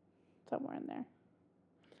 somewhere in there.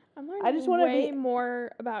 I'm learning I just wanna way be-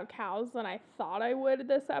 more about cows than I thought I would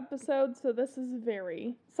this episode, so this is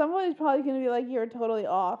very... Somebody's probably gonna be like, "You're totally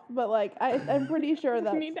off," but like I'm pretty sure You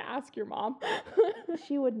that need to ask your mom.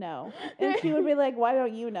 she would know, and she would be like, "Why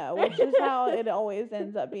don't you know?" Which is how it always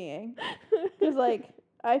ends up being. Because like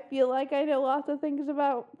I feel like I know lots of things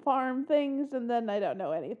about farm things, and then I don't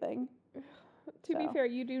know anything. To be So. fair,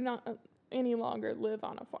 you do not any longer live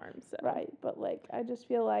on a farm, so... Right, but like I just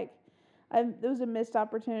feel like it was a missed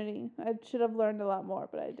opportunity. I should have learned a lot more,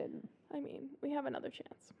 but I didn't. I mean, we have another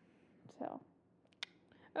chance. So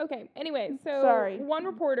Okay, anyway, so Sorry. one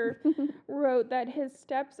reporter wrote that his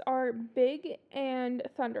steps are big and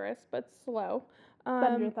thunderous, but slow.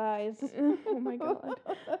 thunder thighs. Oh my god.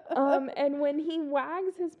 And when he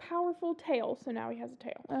wags his powerful tail, so now he has a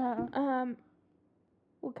tail.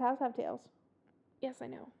 Well, cows have tails, Yes, I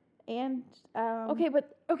know. and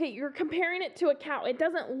Okay, you're comparing it to a cow. It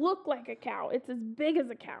doesn't look like a cow. It's as big as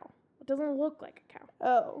a cow. It doesn't look like a cow.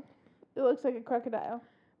 Oh, it looks like a crocodile.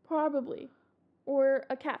 Probably. Or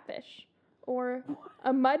a catfish. Or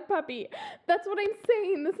a mud puppy. That's what I'm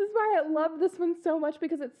saying. This is why I love this one so much,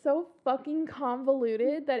 because it's so fucking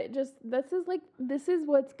convoluted that this is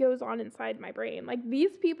what goes on inside my brain. Like,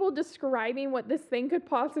 these people describing what this thing could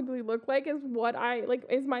possibly look like is what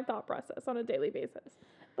is my thought process on a daily basis.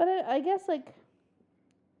 But I guess like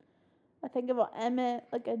I think about Emmett,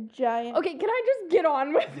 like a giant. Okay, can I just get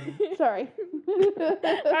on with it? Sorry.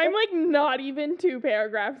 I'm like not even 2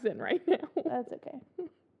 paragraphs in right now. That's okay.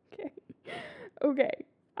 Okay.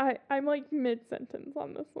 I'm like mid-sentence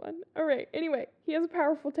on this one. All right. Anyway, he has a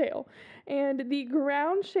powerful tail. And the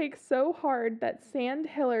ground shakes so hard that sand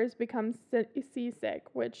hillers become seasick,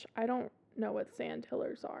 which I don't know what sand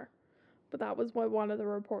hillers are. but that was what one of the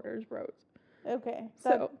reporters wrote. Okay.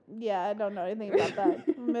 So yeah, I don't know anything about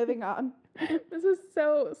that. Moving on. this is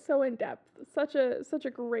so in depth. Such a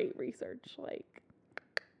great research. Like,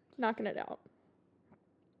 knocking it out.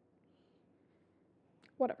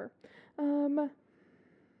 Whatever. I have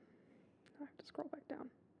to scroll back down.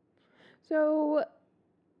 So,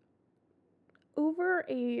 over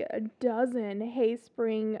a dozen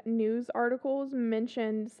Hayspring news articles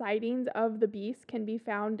mentioned sightings of the beast can be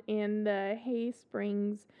found in the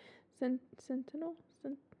Haysprings Sentinel?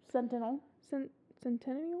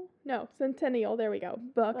 Centennial, there we go,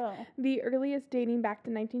 book. Oh. The earliest dating back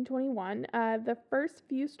to 1921. The first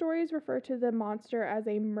few stories refer to the monster as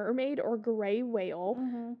a mermaid or gray whale,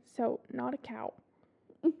 so not a cow.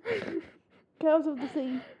 Cows of the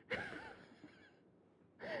sea.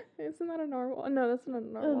 Isn't that a narwhal? No, that's not a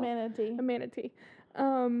narwhal. A manatee. A manatee.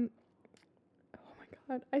 Oh my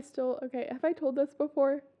god. Okay, have I told this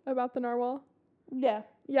before about the narwhal? Yeah.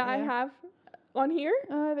 Yeah, I have. On here?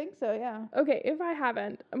 I think so, yeah. Okay, if I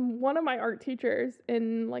haven't, one of my art teachers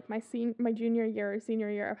in like my junior year or senior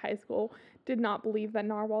year of high school did not believe that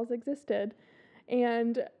narwhals existed.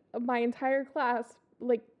 And my entire class,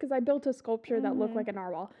 like, because I built a sculpture that looked like a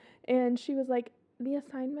narwhal, and she was like, the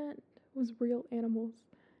assignment was real animals.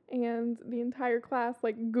 And the entire class,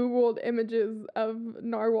 like, Googled images of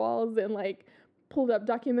narwhals and, like, pulled up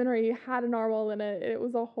documentary, had a narwhal in it. It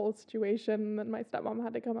was a whole situation, and then my stepmom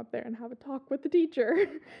had to come up there and have a talk with the teacher.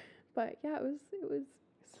 But yeah, it was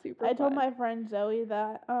super I told fun. my friend Zoe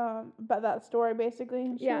that about that story basically,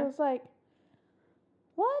 and she was like,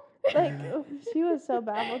 what? Like, she was so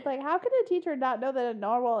baffled. Like, how could a teacher not know that a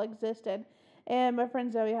narwhal existed? And my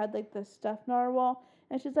friend Zoe had like this stuffed narwhal,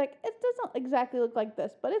 and she's like, it doesn't exactly look like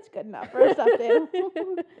this, but it's good enough for a stuffed animal.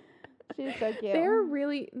 She's so cute. They're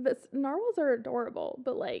really, narwhals are adorable,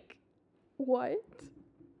 but like, what?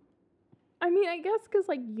 I mean, I guess because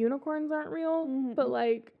like unicorns aren't real, but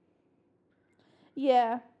like,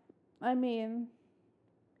 yeah, I mean,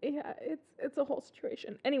 yeah, it's a whole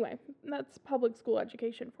situation. Anyway, that's public school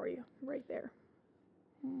education for you right there.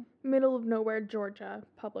 Middle of nowhere, Georgia,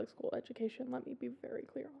 public school education. Let me be very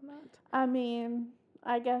clear on that. I mean,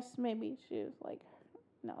 I guess maybe she was like,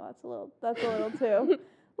 no, that's a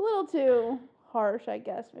little too harsh, I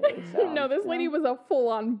guess. Maybe so. No, this lady was a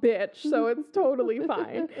full-on bitch, so it's totally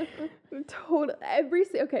fine.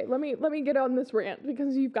 Okay, let me get on this rant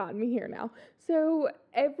because you've gotten me here now. So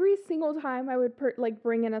every single time I would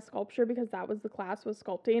bring in a sculpture, because that was the class was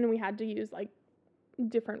sculpting, and we had to use like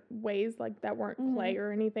different ways, like that weren't clay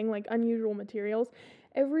or anything, like unusual materials.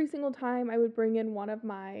 Every single time I would bring in one of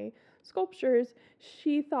my sculptures,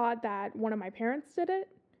 she thought that one of my parents did it.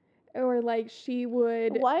 Or like she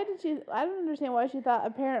would. I don't understand why she thought a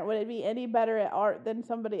parent would be any better at art than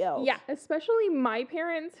somebody else. Yeah, especially my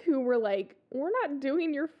parents, who were like, we're not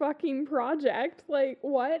doing your fucking project. Like,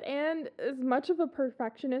 what? And as much of a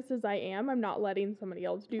perfectionist as I am, I'm not letting somebody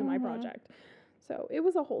else do my project. So it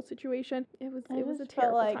was a whole situation. It was a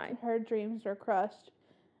terrible time. Her dreams were crushed.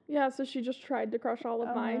 Yeah, so she just tried to crush all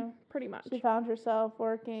of mine, pretty much. She found herself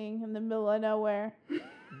working in the middle of nowhere.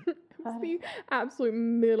 It's the absolute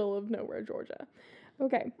middle of nowhere, Georgia.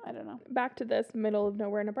 Okay. I don't know. Back to this middle of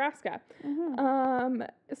nowhere, Nebraska.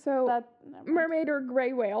 So mermaid or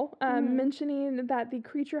gray whale, mentioning that the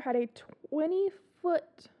creature had a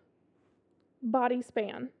 20-foot body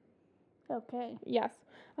span. Okay. Yes.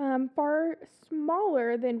 Far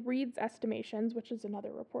smaller than Reed's estimations, which is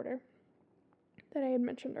another reporter that I had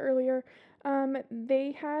mentioned earlier.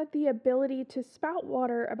 They had the ability to spout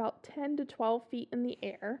water about 10 to 12 feet in the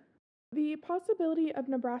air. The possibility of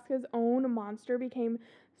Nebraska's own monster became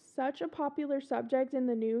such a popular subject in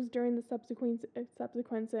the news during the subsequent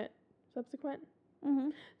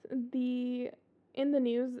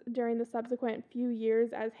few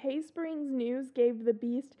years, as Haysprings News gave the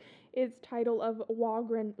beast its title of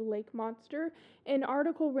Waughran Lake Monster. An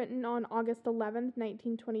article written on August 11th,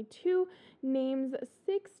 1922, names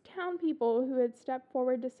 6 town people who had stepped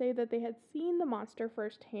forward to say that they had seen the monster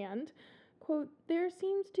firsthand. Quote, there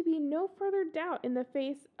seems to be no further doubt in the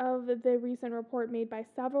face of the recent report made by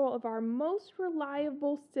several of our most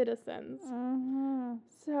reliable citizens.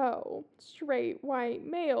 So, straight white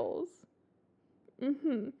males.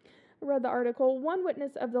 Read the article. One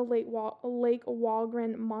witness of the Lake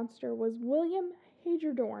Waughran monster was William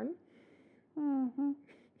Hagedorn.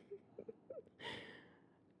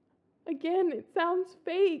 Again, it sounds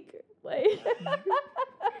fake. Like...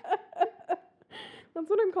 That's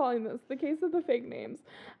what I'm calling this, the case of the fake names,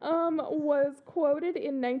 was quoted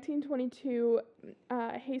in 1922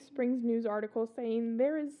 Haysprings News article saying,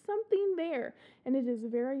 there is something there, and it is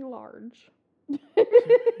very large.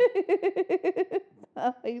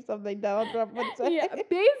 Like something Donald Trump would say. Yeah,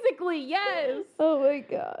 basically, yes. Oh my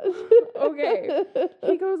gosh. Okay.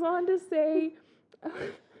 He goes on to say,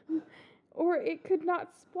 or it could not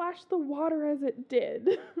splash the water as it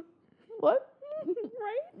did. What?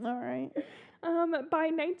 Right? All right. By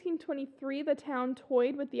 1923, the town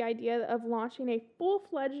toyed with the idea of launching a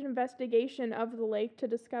full-fledged investigation of the lake to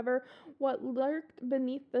discover what lurked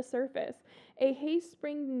beneath the surface. A Hay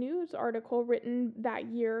Springs News article written that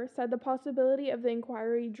year said the possibility of the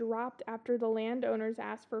inquiry dropped after the landowners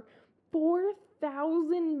asked for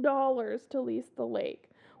 $4,000 to lease the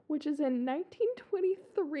lake, which is in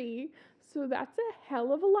 1923. So that's a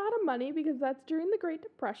hell of a lot of money because that's during the Great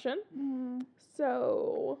Depression. Mm.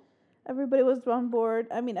 So Everybody was on board.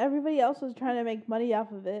 I mean, everybody else was trying to make money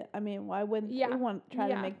off of it. I mean, why wouldn't Yeah. we want to try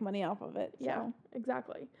Yeah. to make money off of it? yeah, So.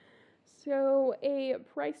 exactly. So a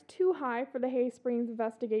price too high for the Hay Springs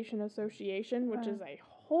Investigation Association, which is a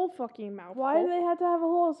whole fucking mouthful. Why do they have to have a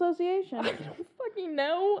whole association? I don't fucking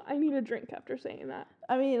know. I need a drink after saying that.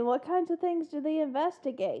 I mean, what kinds of things do they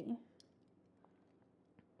investigate?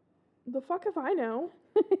 The fuck if I know.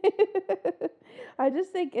 I just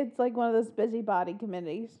think it's like one of those busybody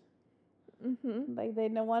committees. Mm-hmm. Like they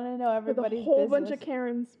don't want to know With a everybody's whole business. bunch of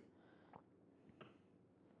Karens.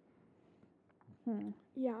 Hmm.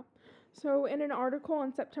 Yeah. So in an article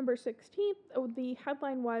on September 16th, the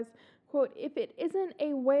headline was, quote, "If it isn't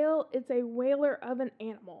a whale, it's a whaler of an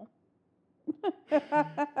animal."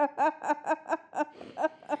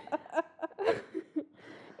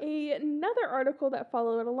 Another article that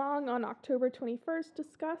followed along on October 21st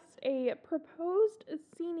discussed a proposed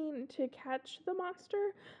scening to catch the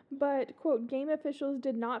monster, but, quote, game officials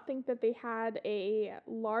did not think that they had a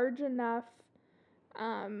large enough,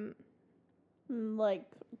 Like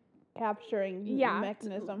capturing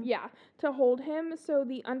mechanism. to hold him, so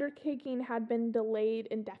the undertaking had been delayed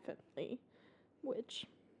indefinitely, which,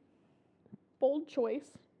 bold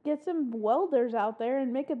choice. Get some welders out there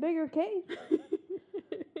and make a bigger cage.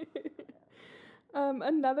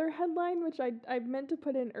 Another headline, which I meant to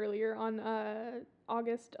put in earlier on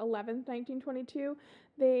August 11th, 1922,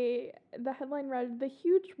 the headline read, "The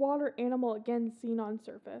huge water animal again seen on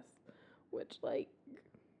surface," which, like,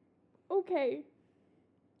 okay,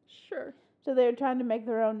 sure. So they were trying to make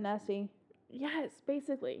their own Nessie. Yes,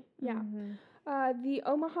 basically, yeah. Mhm. The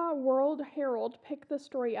Omaha World Herald picked the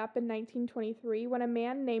story up in 1923 when a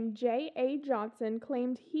man named J.A. Johnson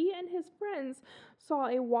claimed he and his friends saw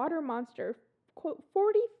a water monster, quote,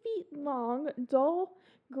 40 feet long, dull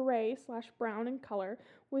gray/brown in color,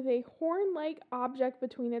 with a horn-like object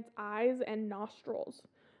between its eyes and nostrils,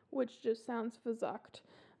 which just sounds physicked.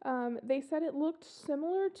 They said it looked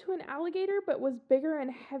similar to an alligator, but was bigger and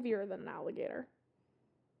heavier than an alligator.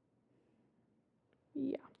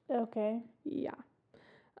 Yeah. Okay. Yeah.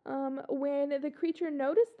 When the creature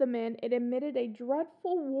noticed the men, it emitted a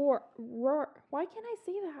dreadful roar. Why can't I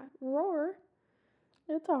say that? Roar.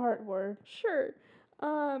 It's a hard word. Sure.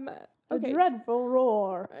 A Okay. dreadful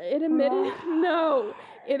roar. It emitted no.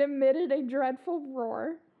 It emitted a dreadful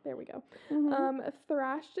roar. There we go. Mhm.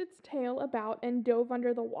 Thrashed its tail about and dove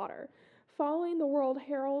under the water. Following the World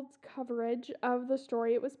Herald's coverage of the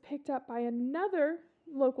story, it was picked up by another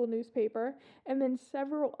local newspaper and then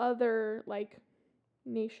several other, like,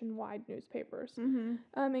 nationwide newspapers,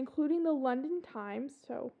 including the London Times,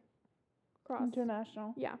 so cross.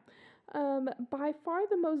 International. Yeah. By far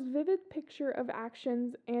the most vivid picture of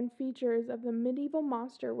actions and features of the medieval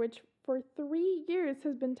monster, which for 3 years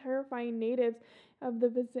has been terrifying natives of the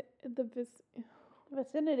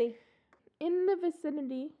Vicinity. in the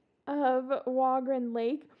vicinity of Wagron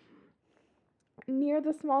Lake, near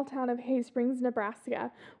the small town of Hay Springs,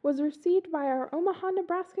 Nebraska, was received by our Omaha,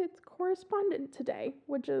 Nebraska correspondent today,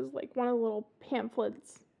 which is like one of the little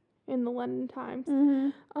pamphlets in the London Times.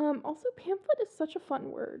 Also, pamphlet is such a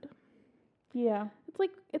fun word. Yeah. It's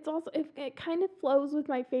like, it's also, it kind of flows with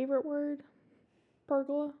my favorite word,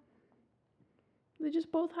 pergola. They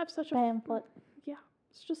just both have such a Pamphlet. Yeah,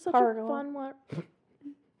 it's just such Pergola. a fun word.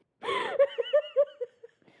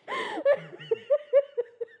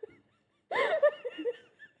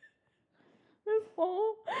 This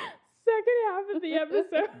whole second half of the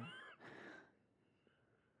episode.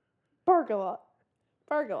 Pergola.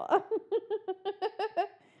 Pergola.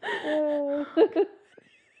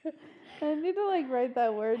 I need to like write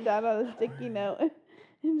that word down on a sticky note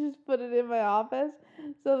and just put it in my office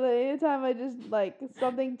so that anytime I just like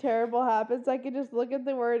something terrible happens, I can just look at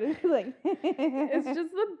the word and be like It's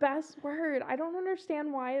just the best word. I don't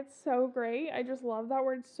understand why it's so great. I just love that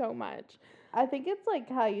word so much. I think it's like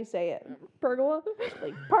how you say it. Pergola.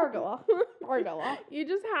 Like pergola. Pergola. You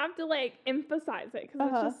just have to like emphasize it because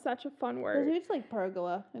it's just such a fun Because word. it's like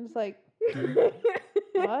pergola. And it's like,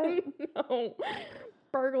 what? No.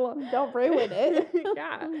 Pergola. Don't ruin it.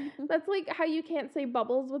 Yeah. That's like how you can't say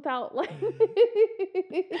bubbles without like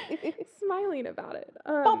smiling about it.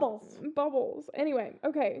 Bubbles. Bubbles. Anyway,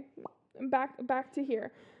 okay. Back to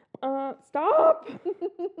here. Stop.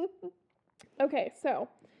 Okay, so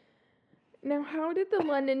now how did the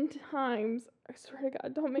London Times, I swear to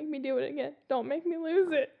God, don't make me do it again. Don't make me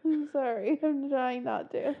lose it. I'm sorry. I'm trying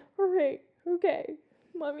not to. All right. Okay.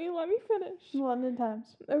 Let me finish. London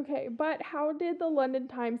Times. Okay, but how did the London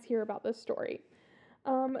Times hear about this story?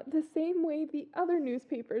 The same way the other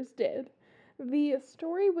newspapers did. The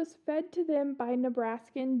story was fed to them by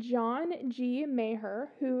Nebraskan John G.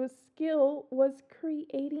 Maher, whose skill was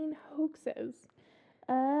creating hoaxes.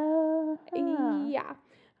 Yeah.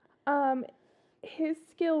 His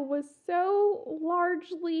skill was so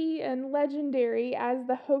largely and legendary as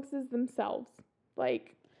the hoaxes themselves.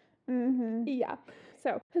 Like, yeah.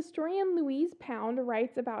 So, historian Louise Pound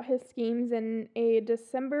writes about his schemes in a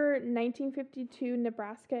December 1952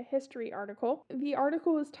 Nebraska history article. The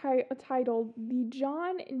article was titled The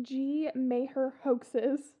John G. Maher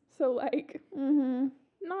Hoaxes. So, like,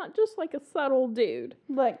 not just like a subtle dude.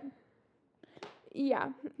 Like, yeah.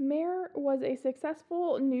 Maher was a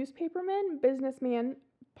successful newspaperman, businessman,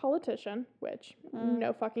 politician, which,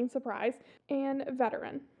 no fucking surprise, and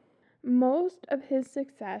veteran. Most of his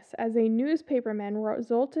success as a newspaperman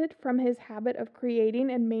resulted from his habit of creating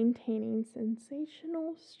and maintaining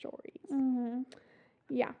sensational stories.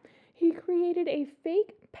 Yeah. He created a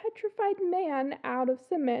fake petrified man out of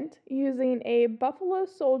cement using a buffalo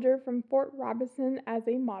soldier from Fort Robinson as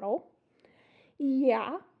a model.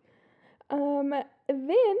 Yeah.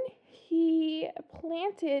 Then he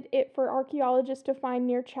planted it for archaeologists to find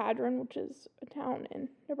near Chadron, which is a town in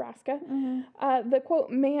Nebraska. The quote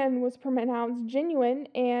man was pronounced genuine,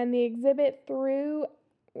 and the exhibited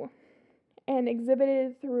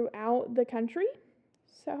throughout the country.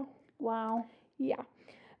 So wow. Yeah.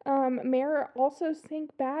 Maher also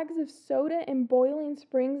sank bags of soda in boiling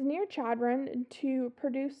springs near Chadron to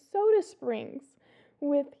produce soda springs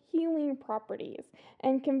with healing properties,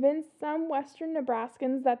 and convinced some western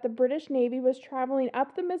Nebraskans that the British Navy was traveling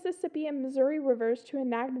up the Mississippi and Missouri rivers to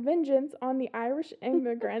enact vengeance on the Irish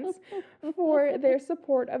immigrants for their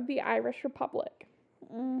support of the Irish Republic.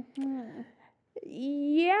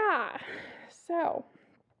 Yeah. So.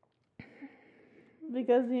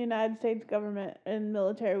 Because the United States government and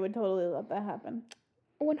military would totally let that happen.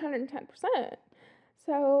 110%.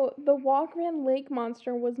 So, the Walkman Lake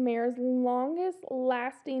Monster was Maher's longest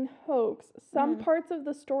lasting hoax. Some parts of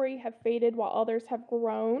the story have faded while others have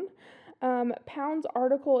grown. Pound's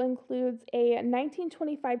article includes a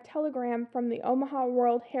 1925 telegram from the Omaha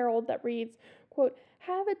World Herald that reads, quote,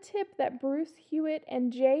 "Have a tip that Bruce Hewitt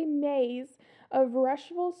and J. Mays of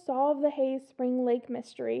Rushville solve the Hayes Spring Lake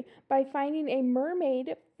mystery by finding a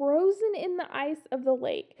mermaid frozen in the ice of the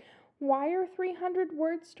lake. Wire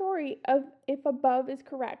 300-word story of if above is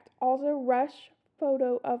correct. Also Rush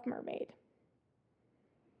photo of mermaid."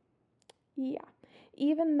 Yeah.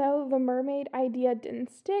 Even though the mermaid idea didn't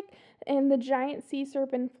stick and the giant sea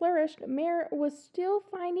serpent flourished, Maher was still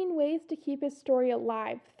finding ways to keep his story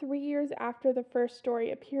alive 3 years after the first story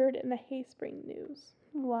appeared in the Hayspring News.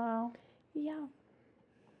 Wow. Yeah.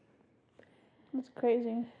 That's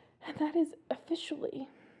crazy. And that is officially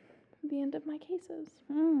the end of my cases.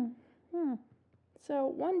 So,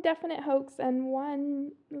 one definite hoax and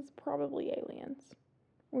one is probably aliens.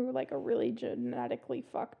 We were like a really genetically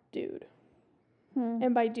fucked dude.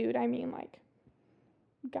 And by dude, I mean like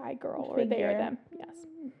guy, girl, or they or them. Yes.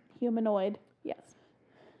 Humanoid. Yes.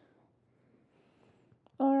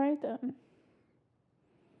 All right then.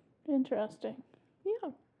 Interesting.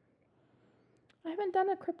 Yeah. I haven't done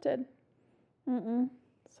a cryptid.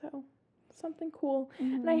 So, something cool.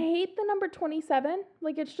 And I hate the number 27.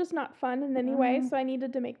 Like, it's just not fun in any way, so I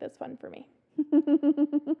needed to make this fun for me.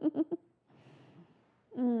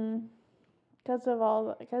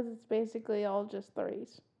 Because it's basically all just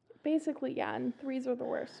threes. Basically, yeah, and threes are the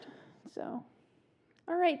worst. So.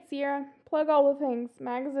 All right, Sierra, plug all the things.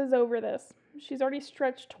 Mags is over this. She's already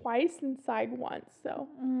stretched twice and sighed once, so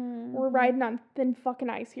we're riding on thin fucking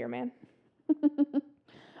ice here, man.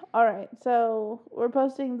 All right, so we're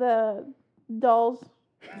posting the dolls.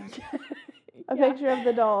 A picture of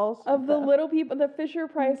the dolls. Of the little people, the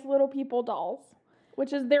Fisher-Price Little People dolls,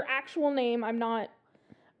 which is their actual name. I'm not...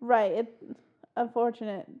 Right, it's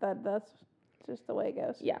unfortunate that that's just the way it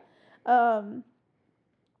goes. Yeah.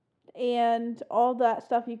 And all that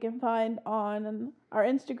stuff you can find on our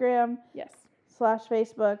Instagram Yes.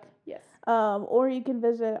 /Facebook. Yes. Or you can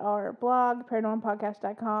visit our blog,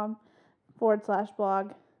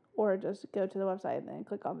 paranormalpodcast.com/blog, or just go to the website and then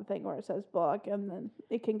click on the thing where it says blog, and then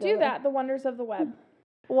it can go Do there. that. The wonders of the web.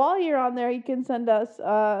 While you're on there, you can send us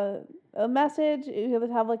a message. You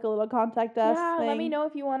can have like a little contact us thing. Let me know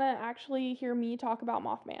if you want to actually hear me talk about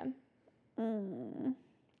Mothman.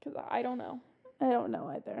 Because I don't know. I don't know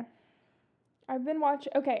either. I've been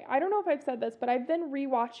watching. Okay, I don't know if I've said this, but I've been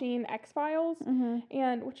rewatching X-Files,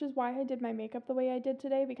 and which is why I did my makeup the way I did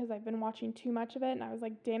today, because I've been watching too much of it, and I was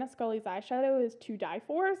like, Dana Scully's eyeshadow is to die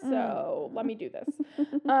for, so let me do this.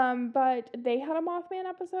 But they had a Mothman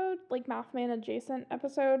episode, like Mothman adjacent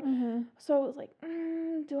episode, so it was like,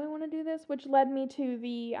 do I want to do this? Which led me to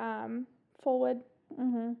the Fullwood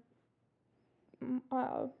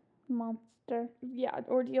monster. Yeah,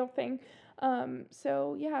 ordeal thing.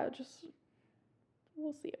 So yeah, just.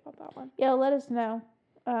 We'll see about that one. Yeah, let us know.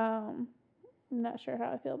 I'm not sure how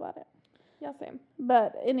I feel about it. Yeah, same.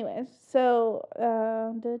 But anyways, so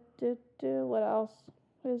what else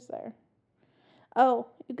is there? Oh,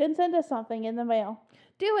 you can send us something in the mail.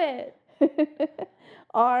 Do it.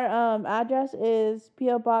 Our address is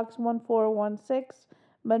P.O. Box 1416,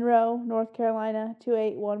 Monroe, North Carolina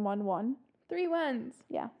 28111. 3 1s.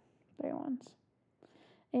 Yeah, 3 1s.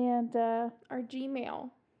 And our Gmail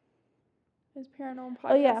is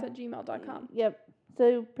paranormalpodcast@gmail.com. Yep.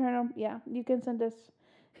 So you can send us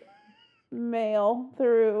mail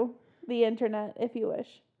through the internet if you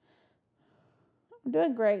wish. I'm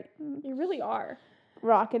doing great. You really are.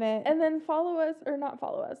 Rocking it. And then follow us, or not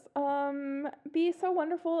follow us. Be so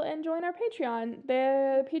wonderful and join our Patreon.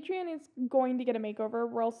 The Patreon is going to get a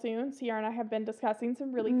makeover real soon. Sierra and I have been discussing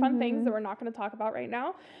some really fun things that we're not going to talk about right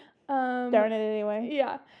now. Darn it anyway.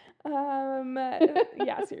 Yeah.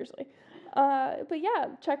 Yeah, seriously. But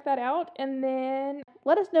yeah, check that out, and then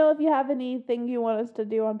let us know if you have anything you want us to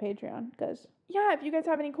do on Patreon, because yeah, if you guys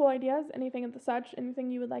have any cool ideas, anything of the such, anything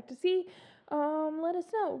you would like to see, let us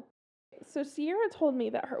know. So Sierra told me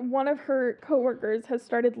that one of her coworkers has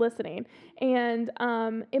started listening, and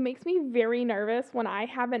it makes me very nervous when I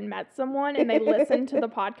haven't met someone and they listen to the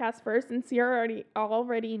podcast first, and Sierra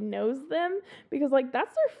already knows them, because like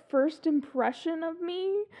that's their first impression of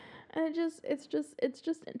me. And it's just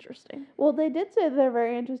interesting. Well, they did say they're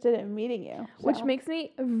very interested in meeting you, so. Which makes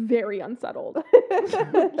me very unsettled.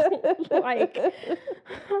 Like,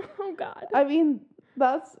 oh God. I mean,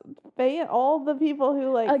 that's all the people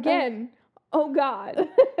who like. Again, oh God.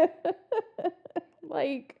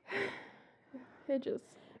 Like, it just.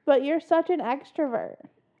 But you're such an extrovert.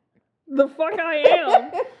 The fuck I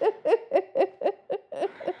am.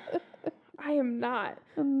 I am not.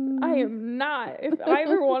 If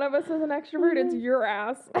either one of us is an extrovert, it's your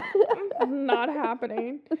ass. Not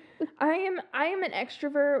happening. I am an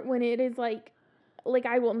extrovert when it is like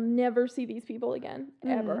I will never see these people again,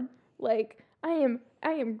 ever. Like, I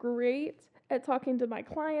am great at talking to my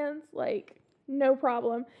clients, like, no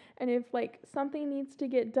problem. And if like something needs to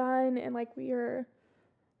get done and like we are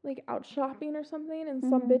like out shopping or something and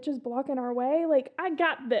some bitch is blocking our way, like, I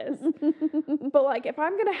got this. But like if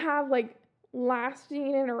I'm gonna have like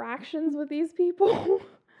lasting interactions with these people,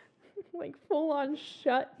 like full on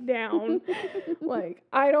shut down, like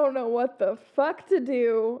I don't know what the fuck to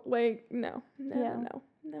do. Like no.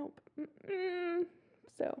 Nope.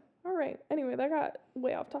 So all right, anyway, that got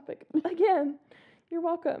way off topic again. You're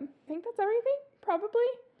welcome. I think that's everything, probably.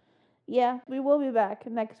 Yeah, we will be back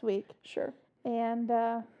next week. Sure. And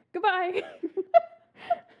goodbye.